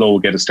James Lowe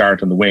would get a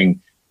start on the wing.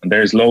 And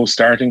there's Lowe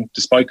starting,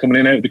 despite coming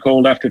in out of the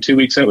cold after 2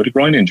 weeks out with a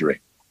groin injury.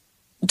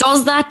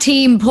 Does that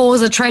team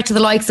pose a threat to the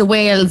likes of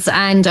Wales?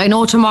 And I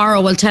know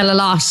tomorrow will tell a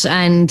lot.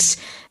 And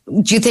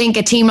do you think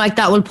a team like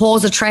that will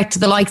pose a threat to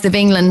the likes of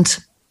England?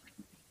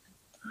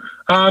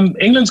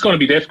 England's going to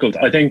be difficult.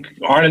 I think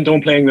Ireland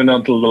don't play England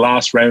until the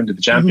last round of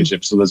the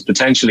championship, so there's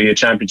potentially a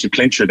championship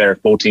clincher there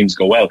if both teams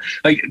go well.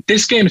 Like,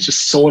 this game is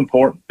just so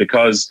important,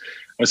 because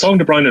I was talking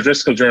to Brian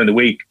O'Driscoll during the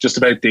week just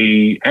about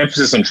the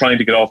emphasis on trying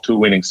to get off to a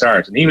winning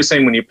start, and he was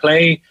saying when you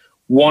play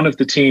one of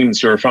the teams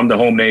who are from the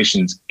home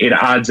nations, it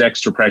adds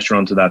extra pressure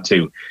onto that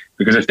too.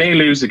 Because if they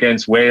lose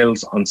against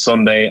Wales on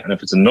Sunday, and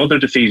if it's another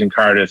defeat in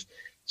Cardiff,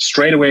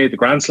 straight away the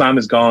Grand Slam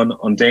is gone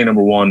on day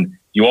number 1.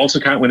 You also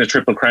can't win a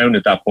Triple Crown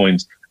at that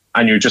point,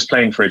 and you're just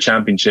playing for a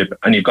championship.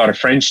 And you've got a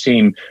French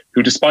team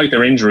who, despite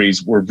their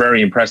injuries, were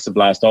very impressive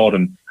last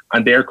autumn,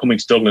 and they're coming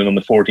to Dublin on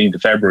the 14th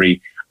of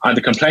February. And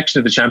the complexion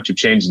of the championship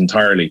changes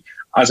entirely.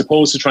 As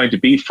opposed to trying to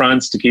beat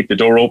France to keep the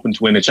door open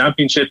to win a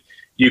championship,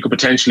 you could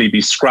potentially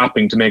be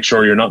scrapping to make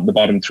sure you're not in the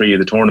bottom 3 of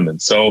the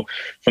tournament. So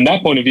from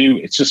that point of view,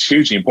 it's just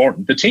hugely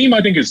important. The team,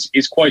 I think,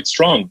 is quite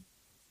strong.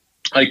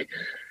 Like,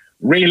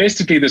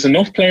 realistically, there's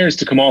enough players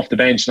to come off the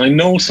bench. And I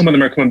know some of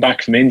them are coming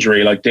back from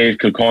injury, like Dave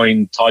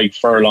Kilcoyne, Tadhg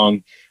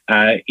Furlong.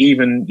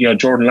 Even,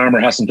 Jordan Larmour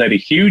hasn't played a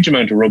huge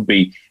amount of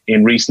rugby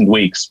in recent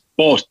weeks,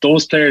 but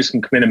those players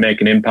can come in and make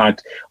an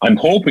impact. I'm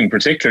hoping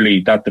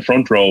particularly that the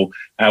front row,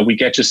 we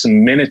get just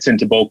some minutes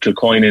into both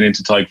Kilcoyne and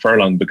into Tadhg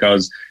Furlong,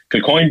 because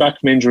Kilcoyne back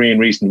from injury in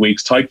recent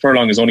weeks. Tadhg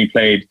Furlong has only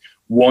played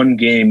 1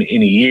 game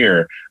in a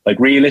year. Like,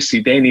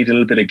 realistically, they need a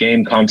little bit of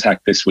game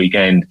contact this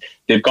weekend.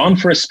 They've gone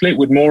for a split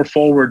with more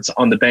forwards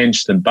on the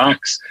bench than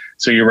backs.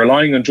 So you're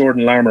relying on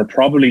Jordan Larmour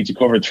probably to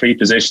cover 3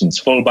 positions,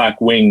 full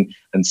back, wing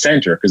and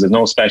centre, because there's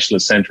no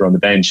specialist centre on the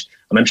bench.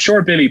 And I'm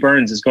sure Billy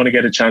Burns is going to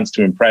get a chance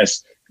to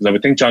impress, because I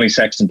would think Johnny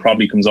Sexton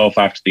probably comes off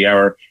after the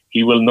hour.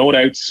 He will no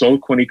doubt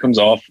sulk when he comes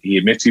off. He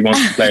admits he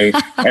wants to play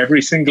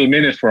every single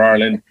minute for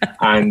Ireland.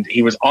 And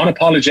he was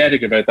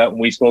unapologetic about that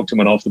when we spoke to him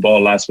on Off the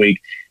Ball last week.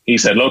 He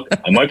said, look,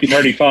 I might be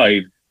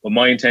 35, but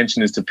my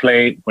intention is to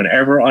play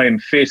whenever I am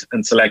fit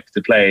and selected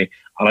to play.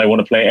 And I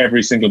want to play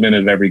every single minute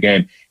of every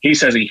game. He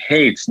says he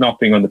hates not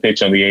being on the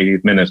pitch on the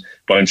 80th minute,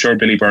 but I'm sure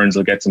Billy Burns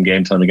will get some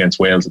game time against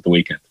Wales at the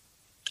weekend.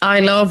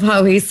 I love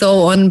how he's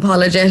so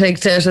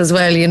unapologetic to it as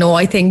well.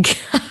 I think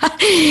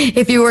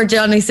if you were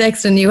Johnny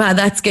Sexton, you had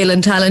that skill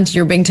and talent,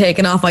 you're being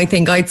taken off, I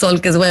think I'd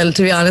sulk as well,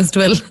 to be honest,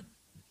 Will.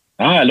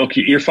 Look,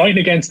 you're fighting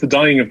against the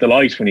dying of the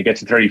light when you get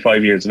to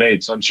 35 years of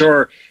age. So I'm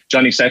sure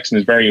Johnny Sexton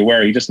is very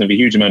aware he doesn't have a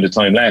huge amount of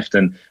time left.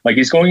 And like,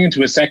 he's going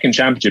into his second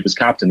championship as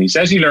captain. He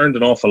says he learned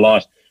an awful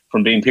lot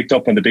from being picked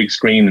up on the big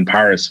screen in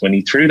Paris when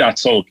he threw that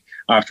sulk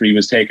after he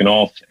was taken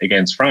off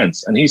against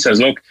France. And he says,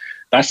 look,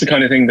 that's the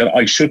kind of thing that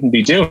I shouldn't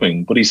be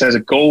doing. But he says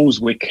it goes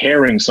with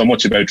caring so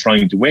much about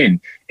trying to win,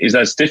 is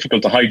that it's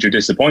difficult to hide your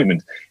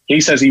disappointment. He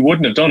says he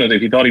wouldn't have done it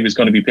if he thought he was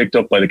going to be picked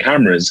up by the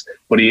cameras,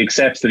 but he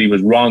accepts that he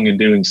was wrong in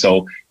doing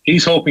so.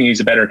 He's hoping he's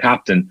a better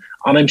captain.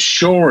 And I'm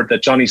sure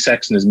that Johnny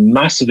Sexton is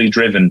massively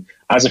driven,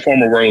 as a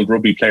former World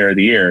Rugby Player of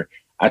the Year,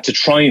 to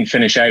try and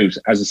finish out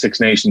as a Six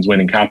Nations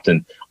winning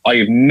captain. I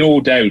have no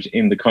doubt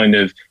in the kind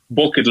of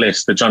bucket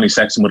list that Johnny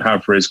Sexton would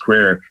have for his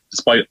career,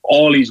 despite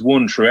all he's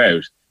won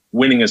throughout.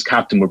 Winning as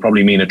captain would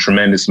probably mean a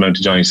tremendous amount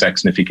to Johnny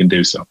Sexton if he can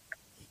do so.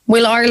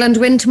 Will Ireland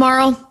win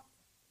tomorrow?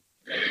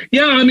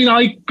 Yeah, I mean,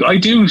 I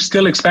do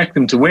still expect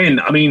them to win.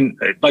 I mean,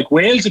 like,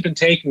 Wales have been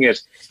taking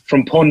it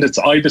from pundits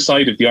either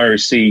side of the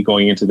Irish Sea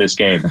going into this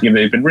game. You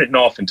know, they've been written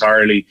off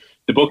entirely.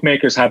 The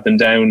bookmakers have them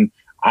down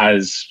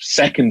as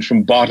second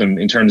from bottom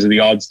in terms of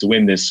the odds to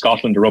win this.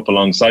 Scotland are up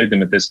alongside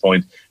them at this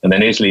point, and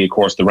then Italy, of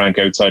course, the rank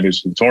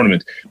outsiders for the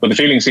tournament. But the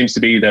feeling seems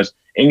to be that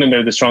England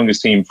are the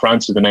strongest team,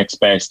 France are the next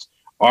best.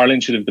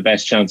 Ireland should have the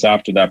best chance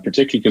after that,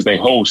 particularly because they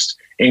host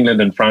England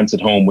and France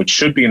at home, which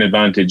should be an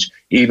advantage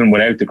even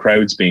without the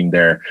crowds being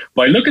there.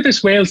 But I look at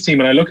this Wales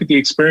team and I look at the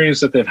experience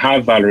that they've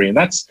had, Valerie, and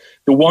that's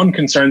the one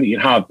concern that you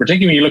have,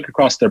 particularly when you look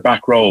across their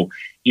back row.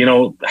 You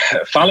know,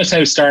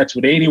 Faletau starts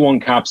with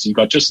 81 caps. You've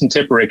got Justin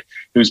Tipperick,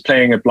 who's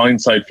playing at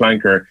blindside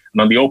flanker.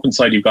 And on the open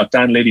side, you've got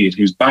Dan Lydiot,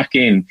 who's back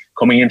in,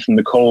 coming in from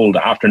the cold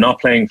after not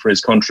playing for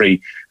his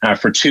country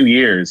for 2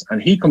 years.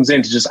 And he comes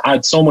in to just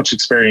add so much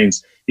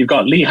experience. You've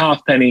got Lee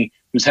Halfpenny,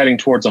 who's heading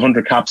towards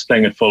 100 caps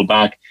playing at full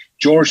back.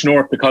 George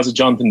North, because of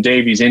Jonathan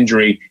Davies'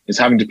 injury, is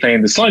having to play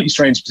in the slightly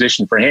strange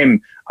position for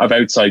him of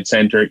outside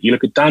centre. You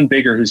look at Dan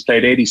Biggar, who's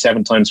played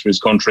 87 times for his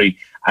country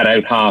at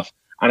out half.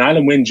 And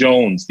Alan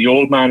Wynne-Jones, the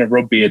old man of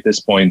rugby at this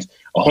point,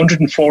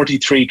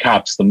 143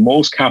 caps, the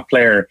most cap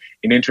player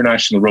in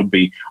international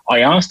rugby. I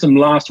asked him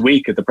last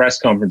week at the press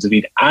conference if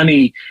he'd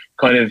any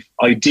kind of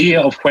idea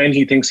of when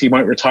he thinks he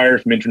might retire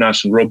from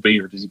international rugby,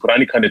 or does he put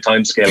any kind of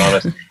timescale on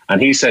it?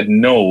 And he said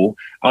no.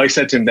 I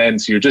said to him then,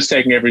 so you're just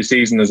taking every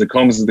season as it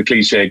comes, as the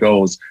cliche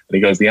goes. And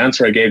he goes, the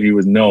answer I gave you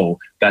was no.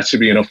 That should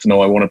be enough to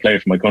know I want to play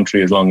for my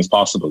country as long as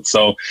possible.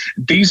 So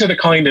these are the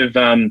kind of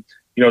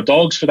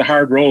dogs for the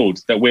hard road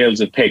that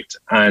Wales have picked.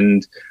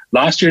 And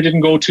last year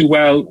didn't go too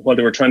well while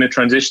they were trying to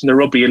transition the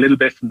rugby a little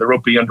bit from the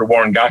rugby under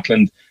Warren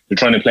Gatland. They're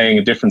trying to play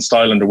a different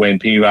style under Wayne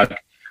Pivac.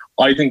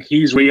 I think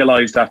he's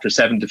realised after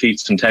 7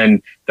 defeats from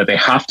 10 that they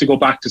have to go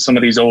back to some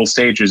of these old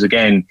stages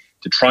again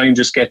to try and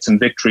just get some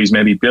victories,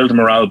 maybe build the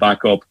morale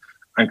back up.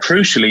 And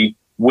crucially,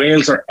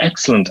 Wales are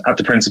excellent at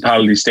the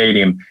Principality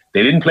Stadium.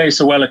 They didn't play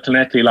so well at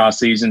Clonettley last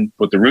season,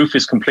 but the roof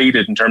is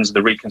completed in terms of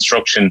the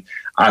reconstruction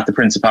at the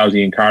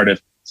Principality in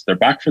Cardiff. So they're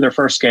back for their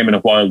first game in a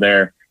while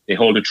there. They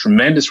hold a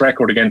tremendous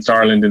record against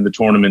Ireland in the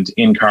tournament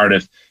in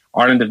Cardiff.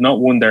 Ireland have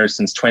not won there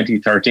since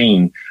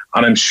 2013.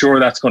 And I'm sure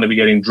that's going to be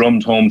getting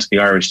drummed home to the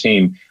Irish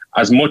team.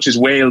 As much as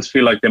Wales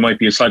feel like they might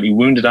be a slightly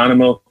wounded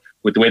animal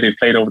with the way they've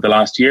played over the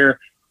last year,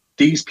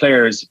 these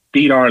players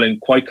beat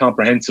Ireland quite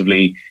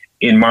comprehensively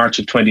in March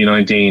of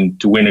 2019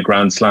 to win a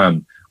Grand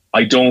Slam.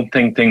 I don't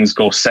think things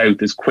go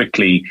south as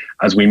quickly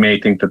as we may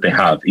think that they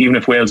have. Even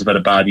if Wales have had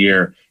a bad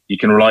year, you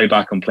can rely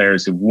back on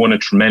players who've won a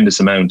tremendous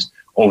amount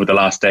over the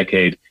last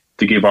decade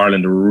to give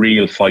Ireland a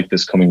real fight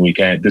this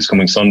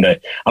coming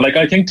Sunday. And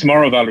I think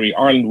tomorrow, Valerie,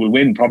 Ireland will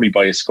win probably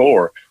by a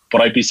score, but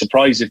I'd be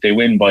surprised if they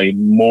win by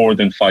more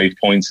than 5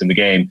 points in the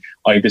game.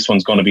 This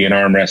one's going to be an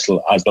arm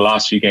wrestle, as the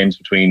last few games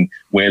between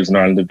Wales and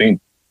Ireland have been.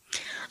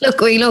 Look,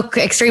 we look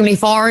extremely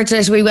forward to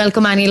it. We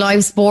welcome any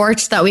live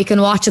sport that we can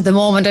watch at the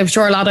moment. I'm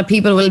sure a lot of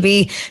people will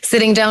be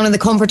sitting down in the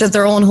comfort of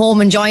their own home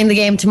enjoying the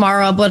game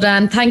tomorrow. But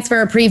thanks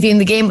for previewing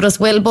the game with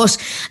us, Will. But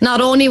not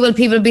only will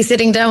people be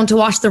sitting down to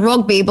watch the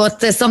rugby,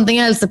 but there's something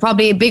else.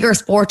 Probably a bigger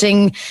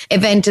sporting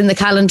event in the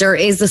calendar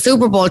is the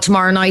Super Bowl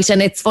tomorrow night.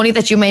 And it's funny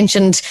that you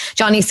mentioned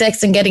Johnny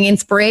Sexton getting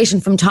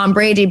inspiration from Tom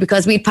Brady,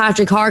 because we had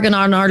Patrick Horgan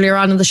on earlier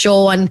on in the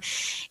show, and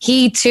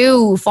he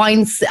too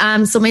finds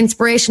some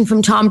inspiration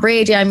from Tom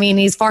Brady. I mean,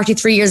 he's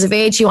 43 years of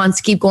age. He wants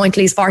to keep going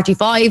till he's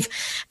 45.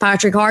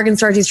 Patrick Horgan's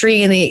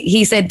 33, and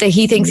he said that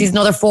he thinks he's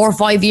another 4 or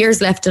 5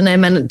 years left in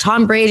him. And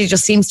Tom Brady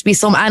just seems to be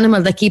some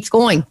animal that keeps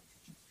going.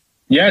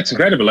 Yeah, it's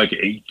incredible.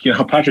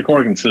 Patrick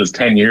Horgan still has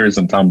 10 years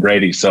on Tom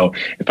Brady. So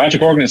if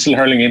Patrick Horgan is still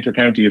hurling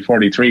inter-county at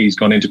 43, he's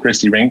gone into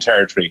Christy Ring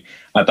territory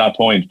at that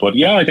point. But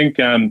yeah, I think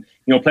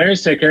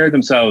players take care of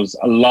themselves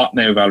a lot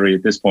now, Valerie,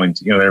 at this point.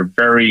 They're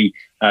very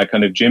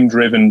kind of gym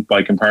driven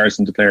by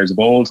comparison to players of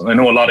old. I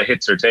know a lot of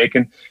hits are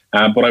taken,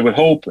 but I would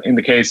hope in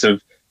the case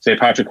of, say,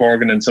 Patrick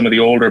Horgan and some of the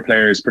older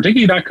players,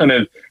 particularly that kind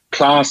of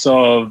class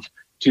of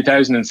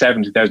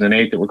 2007,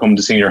 2008 that were coming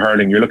to senior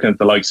hurling. You're looking at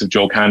the likes of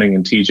Joe Canning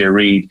and TJ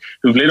Reid,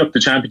 who've lit up the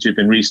championship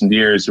in recent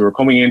years, who are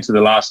coming into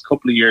the last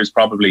couple of years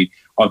probably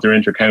of their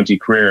inter-county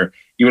career.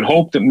 You would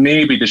hope that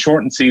maybe the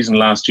shortened season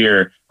last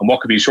year and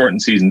what could be a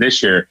shortened season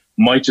this year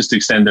might just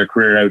extend their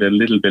career out a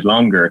little bit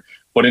longer.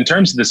 But in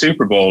terms of the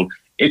Super Bowl,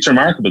 it's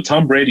remarkable.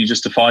 Tom Brady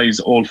just defies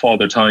old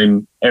father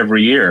time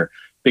every year,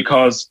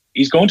 because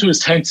he's going to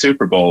his 10th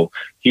Super Bowl.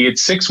 He had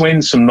 6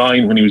 wins from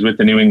 9 when he was with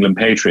the New England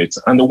Patriots.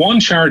 And the one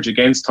charge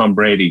against Tom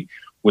Brady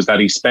was that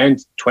he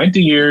spent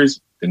 20 years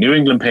with the New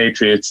England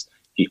Patriots.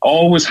 He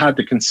always had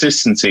the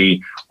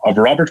consistency of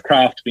Robert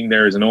Kraft being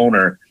there as an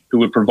owner, who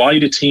would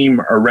provide a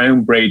team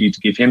around Brady to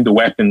give him the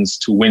weapons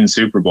to win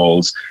Super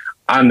Bowls.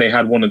 And they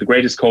had one of the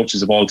greatest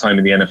coaches of all time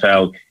in the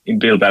NFL in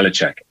Bill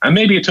Belichick. And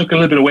maybe it took a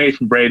little bit away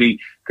from Brady,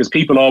 because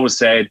people always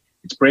said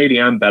it's Brady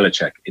and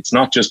Belichick. It's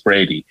not just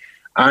Brady.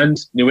 And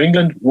New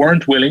England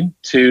weren't willing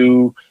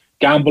to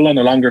gamble on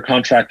a longer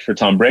contract for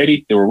Tom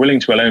Brady. They were willing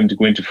to allow him to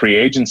go into free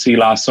agency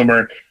last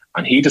summer.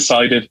 And he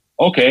decided,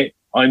 okay,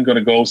 I'm going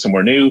to go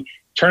somewhere new.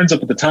 Turns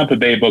up at the Tampa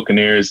Bay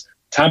Buccaneers.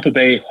 Tampa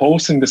Bay,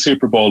 hosting the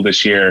Super Bowl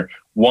this year,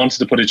 wanted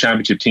to put a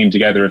championship team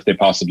together if they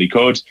possibly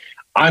could.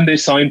 And they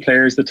signed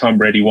players that Tom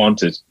Brady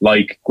wanted,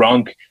 like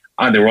Gronk.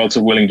 And they were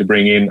also willing to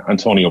bring in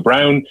Antonio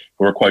Brown,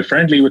 who were quite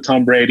friendly with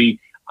Tom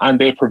Brady. And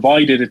they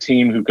provided a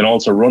team who can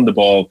also run the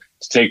ball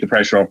to take the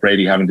pressure off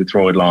Brady having to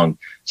throw it long.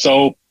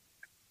 So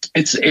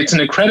it's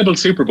an incredible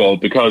Super Bowl,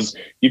 because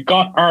you've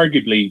got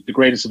arguably the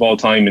greatest of all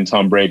time in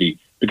Tom Brady,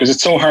 because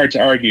it's so hard to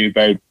argue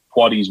about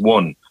what he's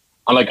won.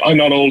 And like, I'm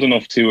not old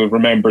enough to have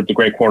remembered the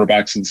great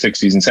quarterbacks in the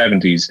 60s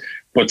and 70s,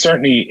 but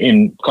certainly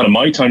in kind of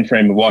my time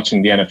frame of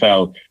watching the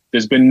NFL,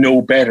 there's been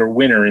no better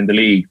winner in the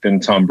league than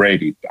Tom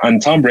Brady.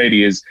 And Tom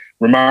Brady is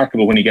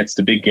remarkable when he gets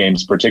to big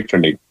games,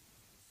 particularly,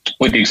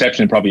 with the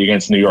exception probably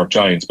against the New York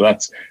Giants, but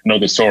that's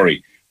another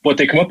story. But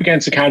they come up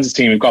against a Kansas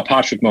team. We've got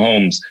Patrick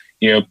Mahomes,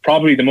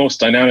 probably the most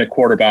dynamic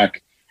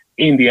quarterback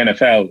in the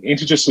NFL,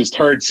 into just his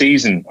 3rd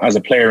season as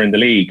a player in the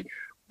league.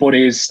 But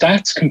his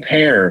stats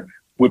compare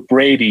with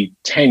Brady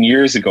 10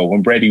 years ago,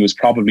 when Brady was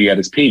probably at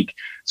his peak.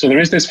 So there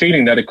is this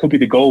feeling that it could be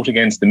the GOAT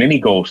against the mini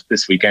GOAT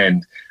this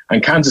weekend.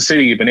 And Kansas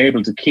City have been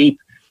able to keep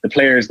the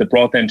players that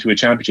brought them to a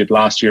championship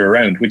last year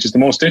around, which is the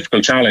most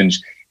difficult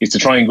challenge, is to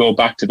try and go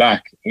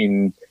back-to-back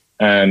in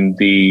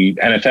the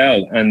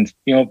NFL. And,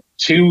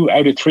 2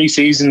 out of 3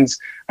 seasons,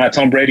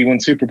 Tom Brady won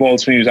Super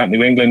Bowls when he was at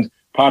New England.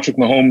 Patrick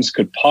Mahomes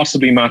could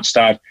possibly match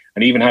that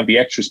and even have the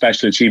extra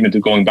special achievement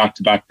of going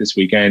back-to-back this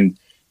weekend.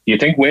 You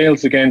think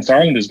Wales against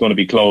Ireland is going to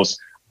be close?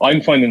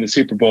 I'm finding the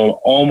Super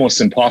Bowl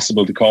almost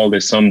impossible to call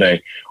this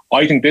Sunday.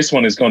 I think this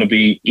one is going to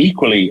be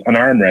equally an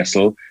arm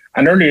wrestle.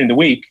 And earlier in the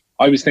week,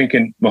 I was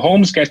thinking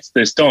Mahomes gets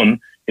this done.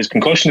 His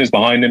concussion is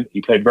behind him.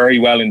 He played very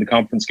well in the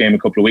conference game a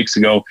couple of weeks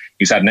ago.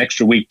 He's had an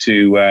extra week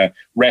to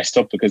rest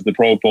up because of the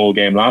Pro Bowl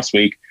game last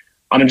week.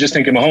 And I'm just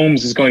thinking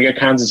Mahomes is going to get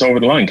Kansas over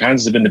the line.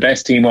 Kansas have been the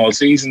best team all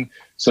season.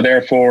 So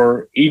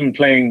therefore, even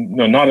playing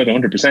not at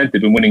 100%,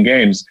 they've been winning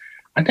games.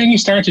 And then you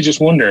start to just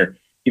wonder,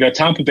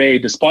 Tampa Bay,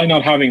 despite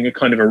not having a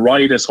kind of a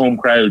riotous home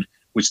crowd,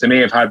 which they may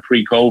have had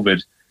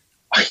pre-COVID,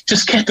 I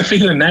just get the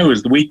feeling now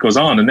as the week goes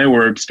on, and now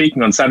we're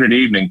speaking on Saturday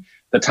evening,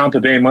 that Tampa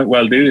Bay might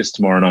well do this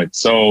tomorrow night.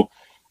 So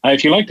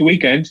if you like the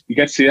weekend, you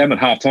get to see them at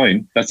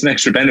half-time. That's an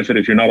extra benefit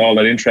if you're not all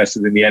that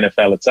interested in the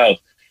NFL itself.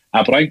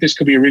 But I think this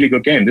could be a really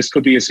good game. This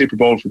could be a Super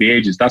Bowl for the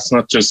ages. That's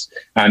not just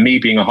me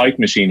being a hype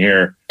machine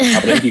here. But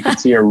I think you could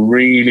see a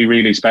really,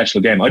 really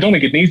special game. I don't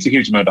think it needs a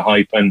huge amount of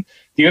hype. And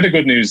the other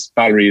good news,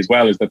 Valerie, as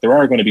well, is that there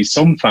are going to be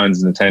some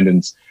fans in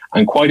attendance.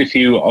 And quite a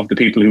few of the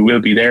people who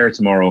will be there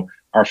tomorrow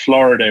are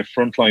Florida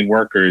frontline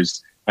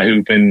workers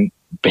who've been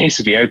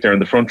basically out there on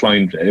the front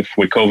line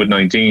with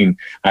COVID-19,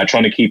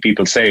 trying to keep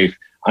people safe.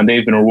 And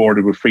they've been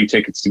rewarded with free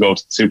tickets to go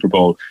to the Super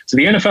Bowl. So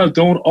the NFL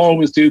don't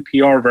always do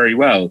PR very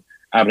well.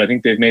 But I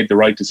think they've made the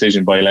right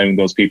decision by allowing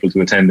those people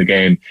to attend the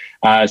game.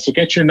 So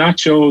get your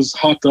nachos,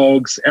 hot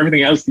dogs,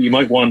 everything else that you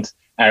might want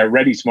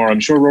ready tomorrow.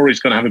 I'm sure Rory's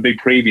going to have a big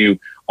preview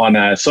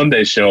on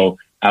Sunday's show.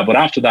 But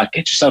after that,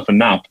 get yourself a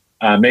nap.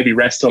 Maybe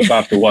rest up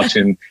after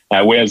watching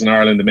Wales and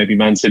Ireland and maybe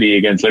Man City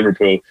against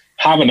Liverpool.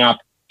 Have a nap.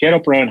 Get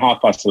up around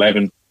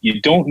 11:30.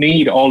 You don't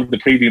need all of the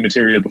preview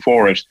material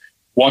before it.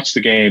 Watch the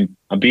game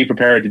and be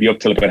prepared to be up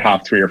till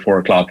about 3:30 or 4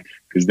 o'clock,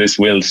 because this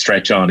will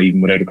stretch on even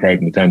without a crowd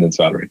in attendance,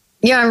 Valerie.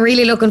 Yeah, I'm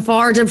really looking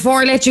forward. And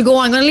before I let you go,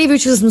 I'm going to leave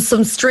you with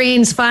some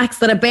strange facts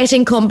that a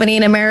betting company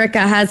in America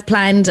has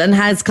planned and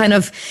has kind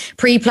of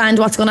pre-planned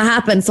what's going to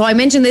happen. So I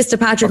mentioned this to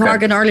Patrick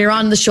Horgan earlier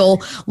on the show.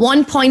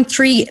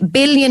 1.3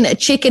 billion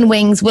chicken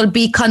wings will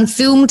be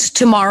consumed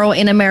tomorrow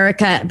in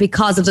America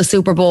because of the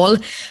Super Bowl.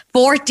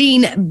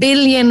 14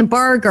 billion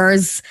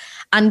burgers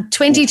and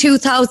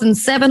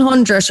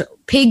 22,700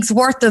 pigs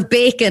worth of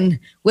bacon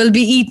will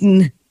be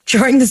eaten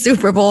during the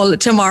Super Bowl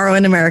tomorrow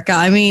in America.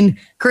 I mean,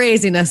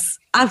 craziness.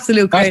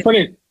 Absolute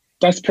crazy.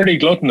 That's pretty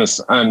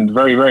gluttonous and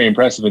very, very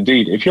impressive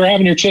indeed. If you're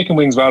having your chicken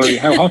wings, Valerie,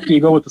 how hot do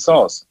you go with the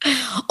sauce?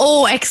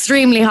 Oh,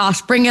 extremely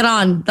hot. Bring it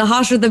on. The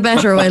hotter the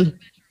better, Will.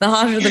 The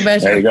hotter the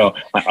better. There you go.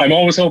 I'm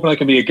always hoping I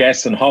can be a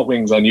guest on Hot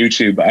Wings on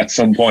YouTube at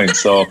some point.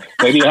 So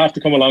maybe you'll have to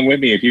come along with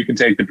me if you can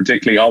take the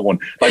particularly hot one.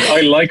 Like,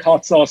 I like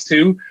hot sauce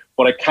too,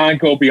 but I can't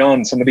go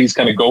beyond some of these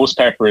kind of ghost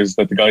peppers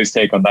that the guys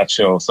take on that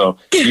show. So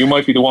you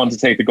might be the one to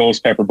take the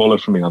ghost pepper bullet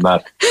for me on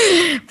that.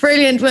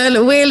 Brilliant.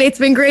 Well, Will, it's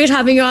been great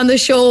having you on the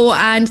show,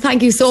 and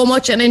thank you so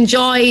much, and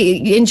enjoy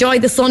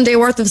the Sunday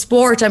worth of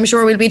sport. I'm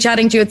sure we'll be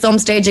chatting to you at some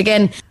stage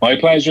again. My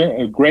pleasure.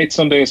 A great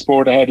Sunday of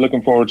sport ahead.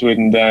 Looking forward to it,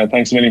 and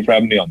thanks a million for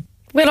having me on.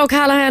 Will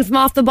O'Callaghan from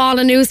Off the Ball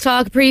and News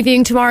Talk,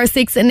 previewing tomorrow's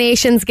Six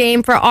Nations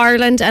game for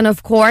Ireland, and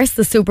of course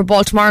the Super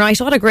Bowl tomorrow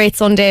night. What a great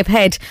Sunday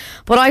ahead.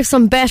 But I have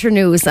some better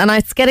news, and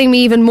it's getting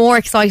me even more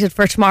excited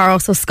for tomorrow.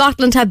 So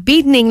Scotland have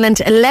beaten England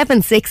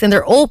 11-6 in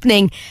their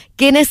opening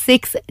Guinness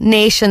Six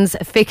Nations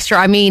fixture.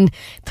 I mean,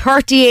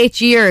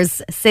 38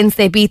 years since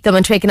they beat them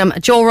and Twickenham.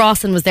 Joe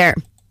Rawson was there.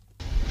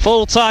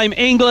 Full time,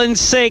 England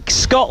 6,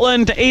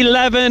 Scotland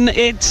 11.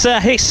 It's a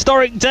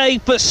historic day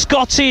for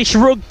Scottish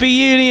Rugby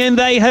Union.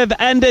 They have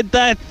ended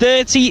their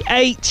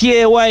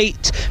 38-year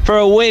wait for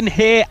a win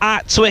here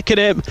at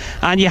Twickenham,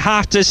 and you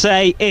have to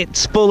say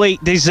it's fully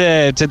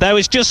deserved. There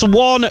was just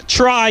one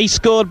try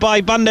scored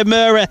by Van der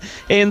Merwe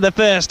in the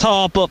first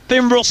half, but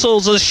Finn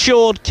Russell's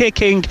assured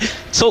kicking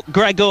took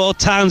Gregor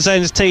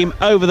Townsend's team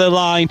over the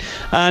line,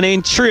 and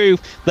in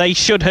truth they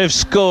should have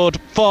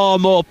scored far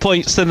more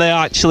points than they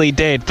actually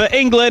did. For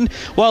England,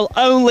 well,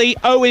 only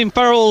Owen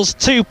Farrell's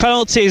 2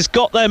 penalties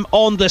got them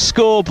on the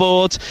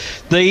scoreboard.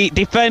 The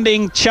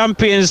defending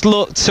champions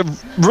looked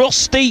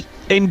rusty,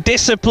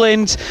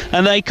 indisciplined,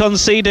 and they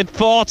conceded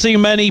far too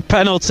many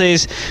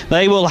penalties.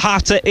 They will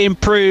have to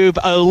improve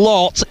a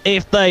lot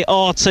if they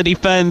are to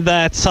defend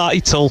their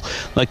title.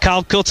 The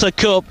Calcutta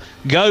Cup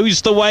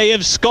goes the way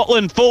of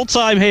Scotland. Full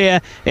time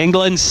here,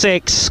 England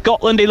 6,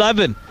 Scotland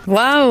 11.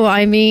 Wow,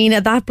 I mean,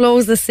 that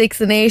blows the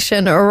Six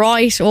Nation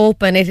right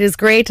open. It is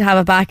great to have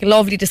it back. A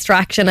lovely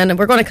distraction, and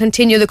we're going to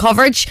continue the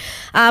coverage.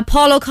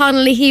 Paul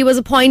O'Connelly, he was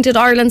appointed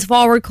Ireland's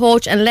forward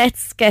coach, and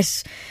let's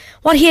get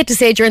what he had to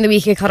say during the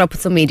week. He caught up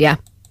with some media.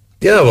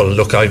 Yeah, well,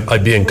 look,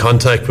 I'd be in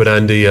contact with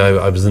Andy.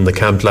 I was in the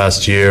camp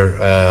last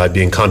year. I'd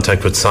be in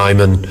contact with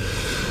Simon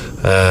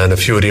and a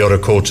few of the other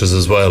coaches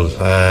as well.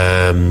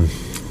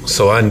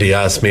 So Andy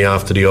asked me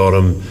after the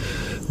Autumn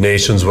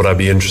Nations would I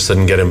be interested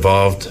in getting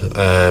involved.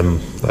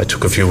 I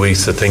took a few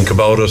weeks to think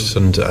about it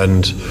and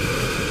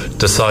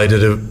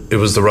decided it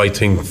was the right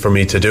thing for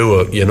me to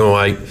do. You know,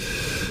 I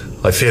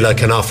feel I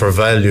can offer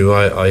value.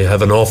 I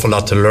have an awful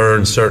lot to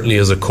learn, certainly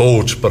as a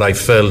coach, but I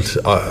felt,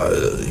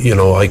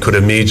 I could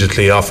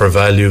immediately offer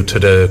value to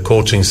the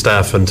coaching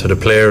staff and to the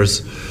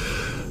players.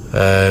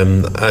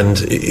 And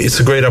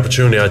it's a great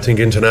opportunity. I think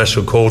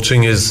international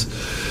coaching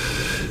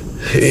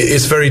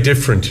it's very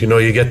different. You know,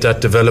 you get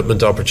that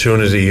development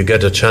opportunity, you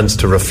get a chance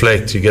to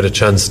reflect, you get a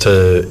chance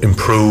to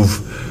improve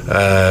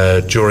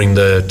during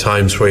the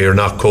times where you're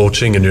not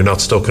coaching and you're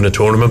not stuck in a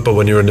tournament. But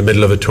when you're in the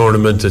middle of a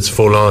tournament, it's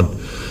full on.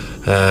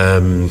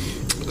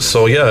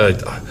 So yeah,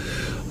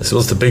 I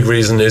suppose the big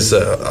reason is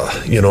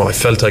I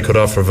felt I could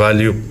offer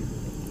value.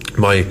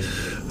 My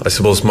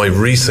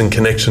recent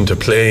connection to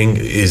playing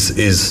is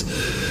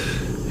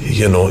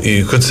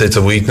you could say it's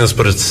a weakness,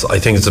 but I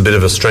think it's a bit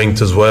of a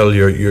strength as well.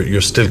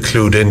 You're still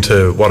clued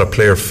into what a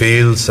player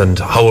feels and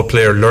how a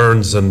player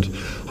learns and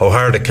how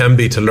hard it can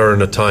be to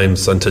learn at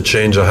times and to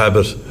change a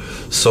habit.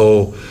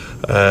 So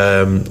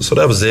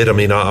that was it. I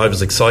mean, I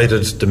was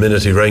excited the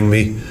minute he rang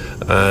me,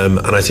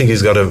 and I think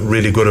he's got a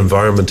really good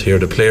environment here.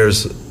 The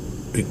players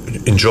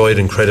enjoy it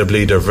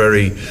incredibly. They're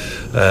very,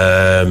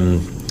 a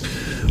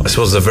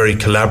very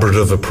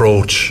collaborative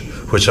approach,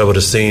 which I would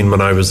have seen when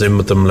I was in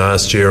with them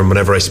last year and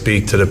whenever I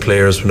speak to the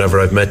players, whenever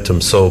I've met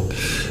them. So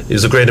it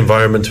was a great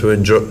environment to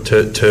enjoy,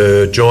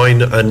 to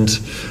join, and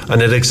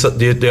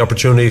the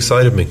opportunity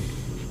excited me.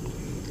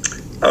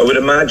 I would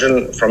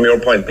imagine, from your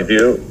point of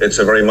view, it's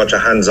a very much a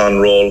hands-on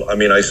role. I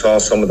mean, I saw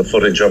some of the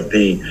footage of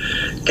the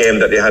game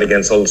that they had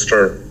against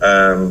Ulster.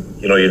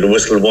 You'd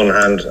whistle one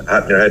hand,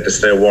 hat in your head to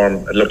stay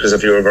warm. It looked as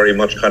if you were very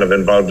much kind of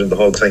involved in the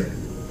whole thing.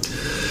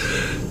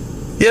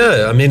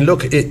 Yeah, I mean,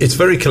 look, it's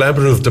very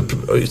collaborative.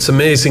 It's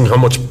amazing how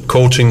much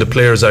coaching the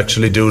players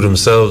actually do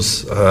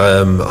themselves,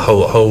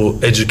 how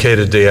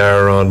educated they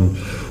are on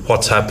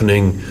what's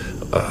happening,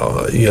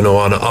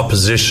 on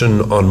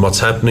opposition, on what's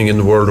happening in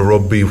the world of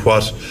rugby,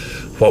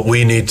 what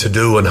we need to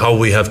do and how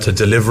we have to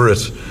deliver it.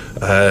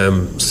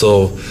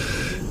 So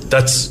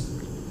that's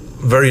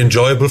very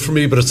enjoyable for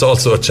me, but it's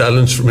also a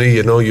challenge for me.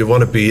 You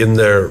want to be in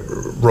there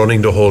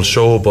running the whole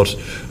show, but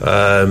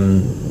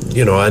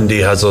Andy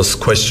has us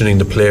questioning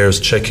the players,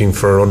 checking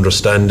for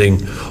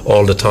understanding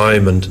all the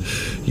time, and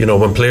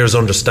when players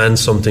understand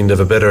something, they have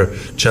a better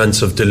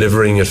chance of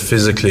delivering it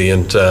physically,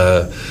 and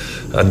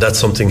that's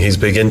something he's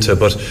big into.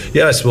 But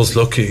yeah, I suppose,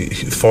 look,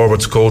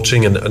 forwards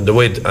coaching and the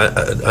way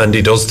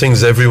Andy does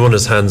things, everyone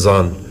is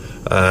hands-on.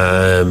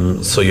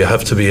 So you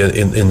have to be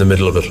in the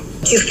middle of it.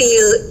 Do you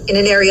feel in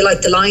an area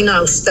like the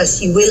lineout that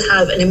you will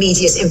have an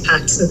immediate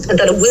impact and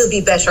that it will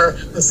be better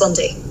on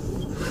Sunday?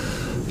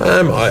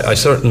 I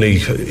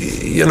certainly,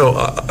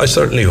 I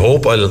certainly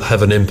hope I'll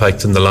have an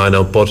impact in the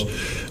line-out, but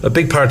a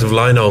big part of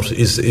line-out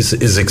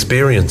is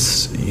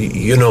experience.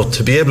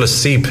 To be able to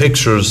see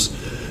pictures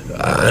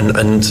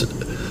and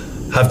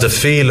have the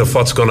feel of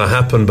what's going to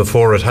happen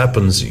before it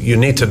happens. You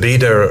need to be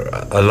there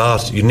a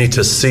lot. You need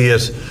to see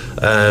it.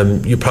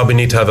 You probably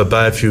need to have a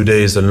bad few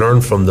days and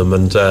learn from them.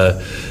 And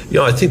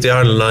I think the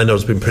Ireland line-out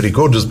has been pretty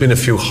good. There's been a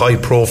few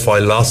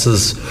high-profile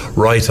losses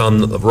right on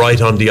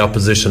the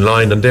opposition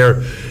line, and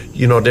they're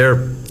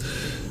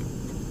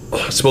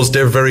I suppose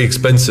they're very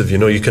expensive.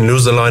 You can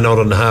lose the line out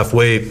on the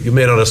halfway. You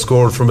may not have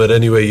scored from it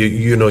anyway.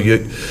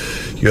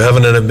 You're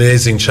having an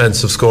amazing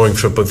chance of scoring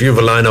from it. But if you have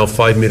a line out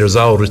 5 metres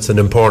out, it's an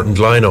important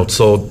line out.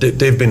 So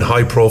they've been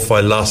high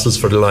profile losses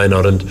for the line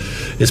out, and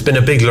it's been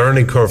a big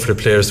learning curve for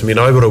the players. I mean,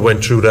 I would have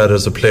went through that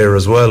as a player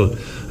as well.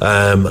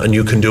 And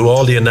you can do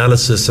all the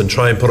analysis and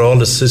try and put all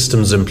the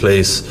systems in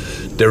place.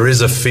 There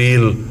is a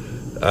feel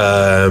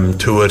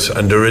to it,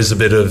 and there is a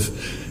bit of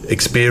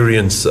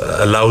experience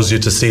allows you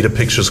to see the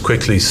pictures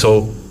quickly.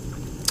 So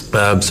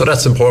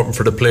that's important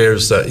for the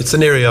players. It's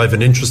an area I have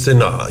an interest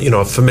in.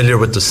 I'm familiar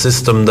with the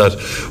system that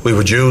we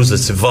would use.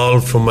 It's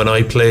evolved from when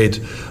I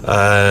played.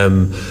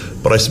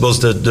 But I suppose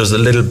that there's a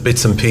little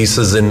bits and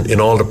pieces in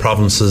all the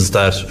provinces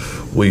that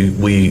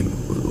we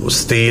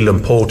steal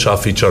and poach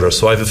off each other.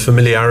 So I have a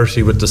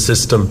familiarity with the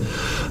system.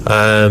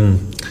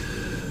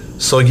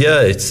 So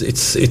yeah, it's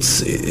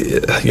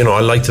I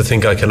like to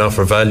think I can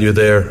offer value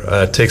there.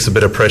 It takes a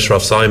bit of pressure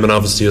off Simon,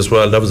 obviously, as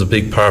well. That was a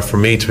big part for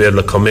me to be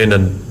able to come in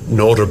and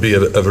know there'd be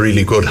a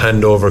really good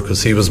handover,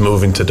 because he was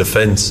moving to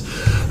defence,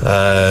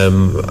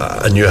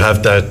 and you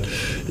have that.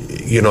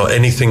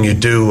 Anything you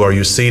do or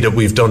you see that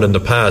we've done in the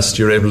past,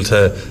 you're able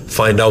to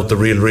find out the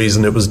real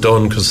reason it was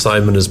done, because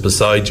Simon is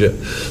beside you.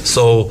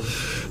 So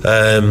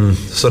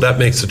that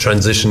makes the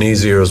transition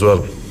easier as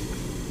well.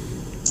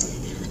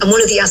 And one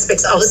of the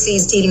aspects, obviously,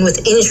 is dealing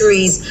with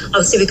injuries.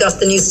 Obviously, we got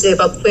the news today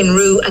about Quinn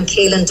Rue and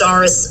Caelan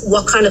Doris.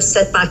 What kind of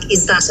setback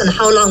is that, and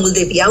how long will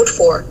they be out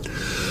for?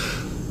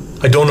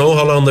 I don't know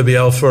how long they'll be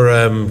out for.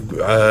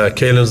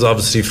 Caelan's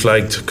obviously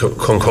flagged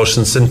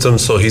concussion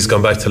symptoms, so he's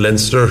gone back to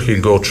Leinster. He'll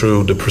go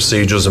through the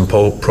procedures and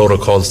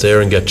protocols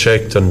there and get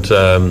checked. And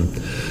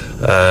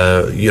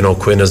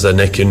Quinn has a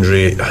neck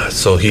injury,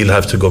 so he'll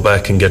have to go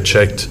back and get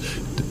checked.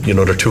 There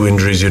are two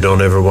injuries you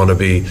don't ever want to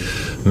be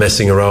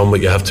messing around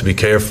with. You have to be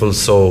careful.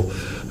 So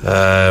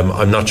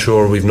I'm not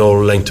sure. We've no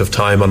length of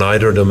time on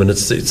either of them, and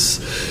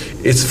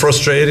it's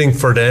frustrating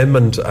for them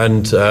and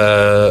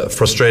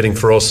frustrating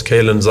for us.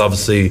 Caelan's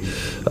obviously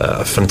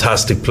a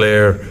fantastic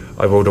player.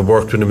 I would have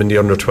worked with him in the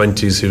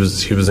under-20s.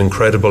 He was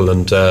incredible,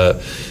 and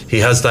he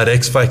has that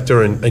X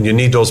factor, and you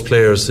need those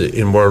players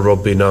in World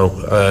Rugby now.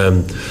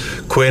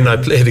 Quinn, I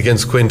played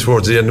against Quinn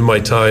towards the end of my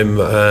time,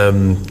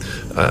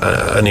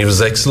 and he was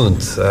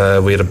excellent.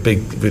 We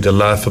had a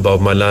laugh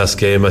about my last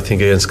game, I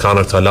think against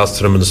Connacht. I lost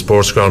to him in the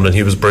sports ground, and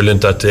he was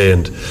brilliant that day.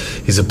 And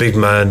he's a big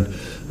man.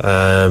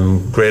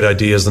 Great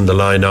ideas in the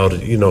line out,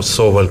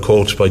 so well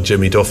coached by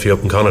Jimmy Duffy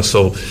up in Connacht.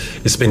 So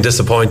it's been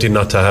disappointing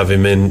not to have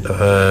him in,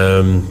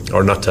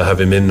 or not to have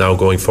him in now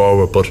going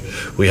forward, but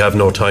we have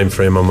no time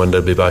frame on when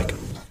they'll be back.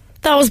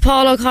 That was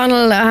Paul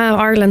O'Connell,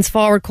 Ireland's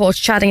forward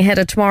coach, chatting ahead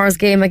of tomorrow's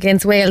game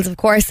against Wales, of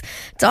course.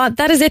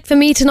 That is it for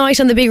me tonight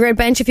on the Big Red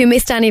Bench. If you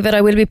missed any of it,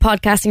 I will be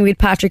podcasting with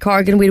Patrick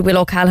Horgan, with Will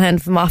O'Callaghan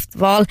from Off the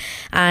Ball,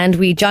 and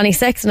with Johnny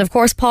Sexton, of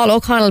course, Paul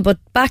O'Connell. But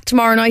back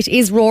tomorrow night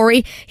is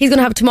Rory. He's going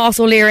to have Tomás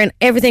O'Leary,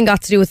 everything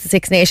got to do with the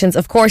Six Nations.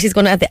 Of course, he's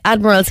going to have the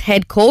Admirals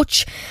head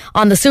coach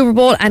on the Super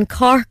Bowl, and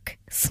Cork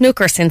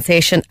snooker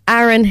sensation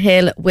Aaron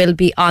Hill will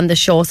be on the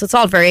show, so it's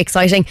all very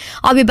exciting.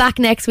 I'll be back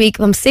next week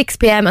from 6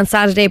 p.m. on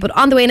Saturday, but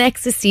on the way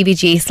next is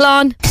CVG.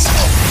 Slán.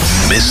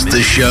 Missed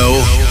the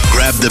show?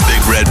 Grab the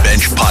Big Red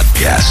Bench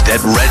podcast at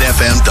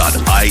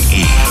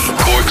redfm.ie.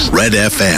 Cork's Red FM.